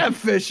love Jeff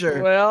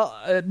Fisher.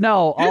 Well,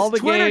 no, all the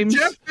games.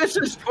 Jeff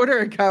Fisher's Twitter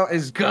account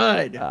is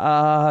good.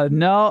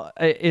 No,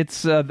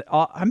 it's.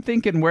 I'm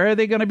thinking, where are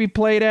they going to be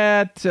played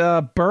at?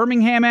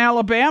 Birmingham,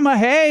 Alabama.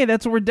 Hey,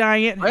 that's where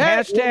Diane.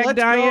 Hashtag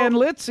Diane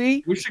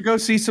Litzy. We should go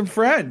see some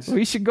friends.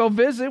 We should go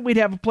visit. We'd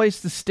have a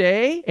place to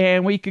stay,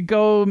 and we could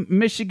go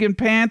Michigan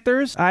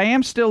Panthers. I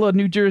am still a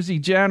New Jersey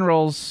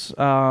Generals.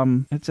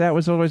 That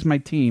was always my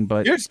team,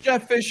 but here's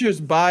Jeff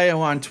Fisher's bio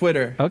on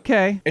Twitter.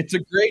 Okay. It's a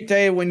great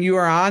day when you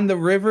are on the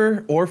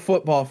river or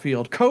football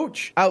field.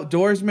 Coach,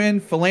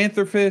 outdoorsman,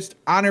 philanthropist,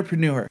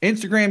 entrepreneur.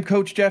 Instagram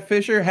Coach Jeff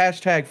Fisher,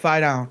 hashtag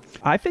 #FiDown.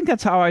 I think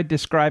that's how I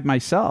describe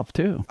myself,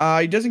 too.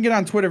 He doesn't get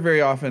on Twitter very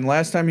often.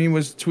 Last time he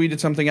tweeted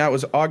something out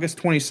was August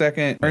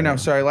 22nd. Or no,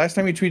 sorry. Last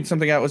time he tweeted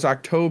something out was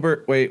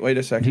October. Wait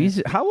a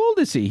second. How old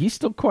is he? He's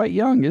still quite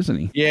young, isn't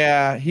he?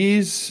 Yeah, he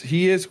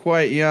is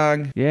quite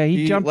young. Yeah,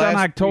 he jumped on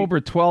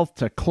October 12th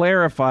to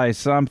clarify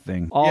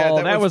something.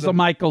 Oh, that was the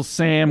Michael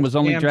Sam was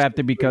only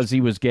drafted because he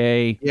was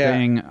gay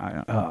thing.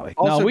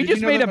 Also, no, we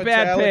just made a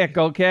bad pick,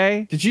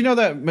 okay? Did you know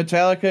that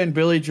Metallica and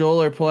Billy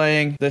Joel are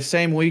playing the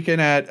same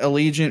weekend at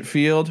Allegiant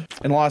Field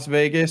in Las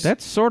Vegas?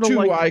 That's sort of two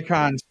like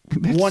icons,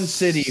 one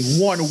city,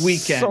 one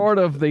weekend. Sort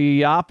of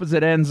the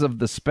opposite ends of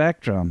the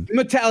spectrum.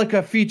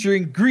 Metallica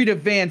featuring Greta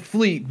Van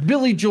Fleet,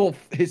 Billy Joel,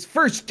 his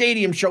first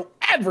stadium show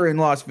ever in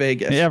Las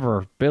Vegas.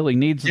 Ever. Billy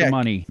needs the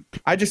money.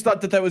 I just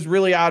thought that was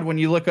really odd when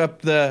you look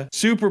up the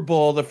Super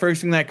Bowl. The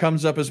first thing that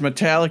comes up is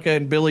Metallica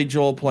and Billy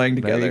Joel playing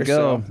together. There you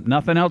go. So.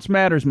 Nothing else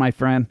matters, my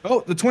friend.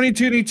 Oh, the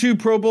 2022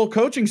 Pro Bowl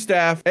coaching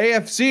staff,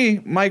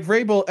 AFC, Mike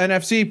Vrabel,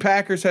 NFC,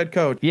 Packers head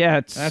coach. Yeah,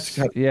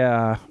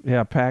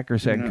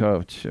 Packers head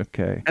coach.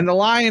 Okay. And the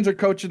Lions are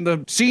coaching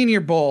the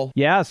Senior Bowl.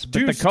 Yes, but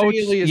Deuce the coach,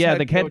 Staley is the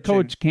head head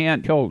coach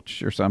can't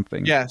coach or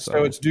something. Yes,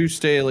 so it's Deuce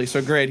Staley. So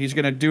great. He's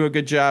going to do a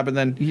good job, and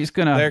then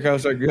there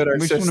goes our good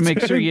assistant. We just want to make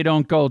sure you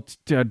don't go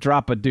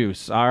drop a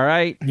deuce, all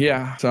right?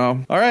 Yeah.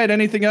 So, all right,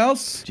 anything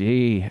else?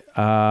 Gee,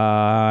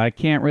 I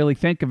can't really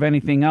think of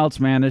anything else,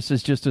 man. This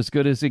is just as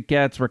good as it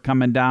gets. We're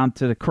coming down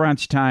to the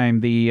crunch time.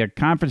 The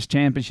conference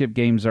championship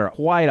games are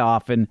quite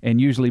often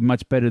and usually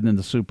much better than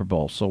the Super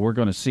Bowl, so we're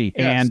going to see.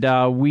 Yes.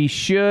 And we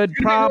should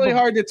probably... It's really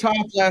hard to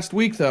top last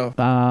week, though.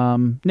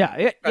 Well,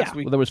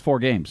 there was 4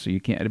 games, so you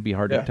can't. It'd be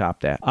hard to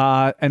top that.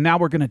 And now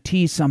we're going to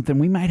tease something.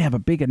 We might have a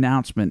big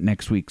announcement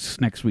next week's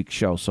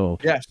show, so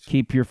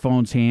keep your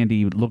phones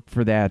handy. Look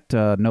for that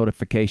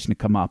notification to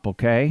come up,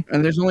 okay?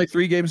 And there's only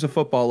 3 games of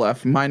football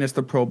left, minus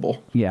the Pro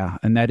Bowl. Yeah,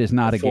 and that is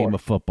not a game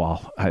of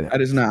football.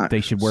 That is not.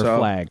 They should wear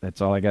flag.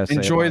 That's all I got to say.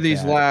 Enjoy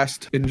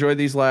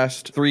these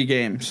last 3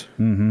 games.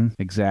 Mm-hmm.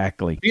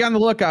 Exactly. Be on the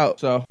lookout.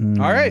 So,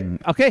 all right.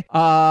 Okay.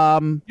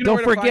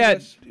 Don't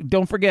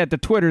forget the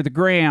Twitter, the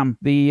Gram,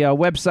 the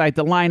website,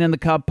 the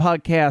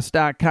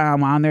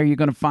LionInTheCupPodcast.com. On there, you're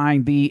going to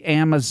find the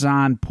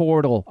Amazon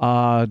portal.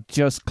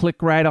 Just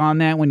click right on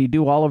that when you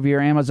do all of your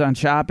Amazon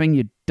shopping.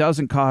 It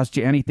doesn't cost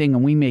you anything,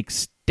 and we make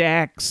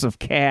stacks of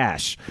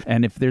cash.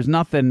 And if there's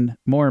nothing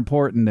more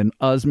important than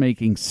us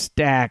making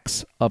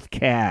stacks of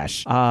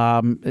cash,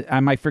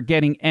 am I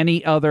forgetting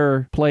any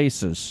other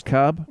places?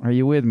 Cub, are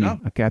you with me? No.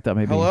 Okay, I thought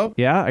maybe. Hello?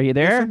 Yeah, are you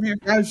there? Yes,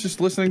 I was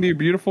just listening to your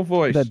beautiful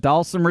voice. The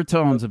dulcimer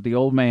tones of the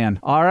old man.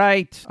 All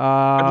right. Good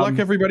luck,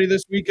 everybody,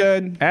 this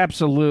weekend.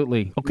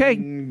 Absolutely. Okay.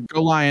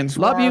 Go Lions.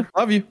 Love you.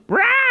 Love you.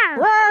 Rawr!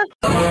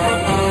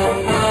 Rawr!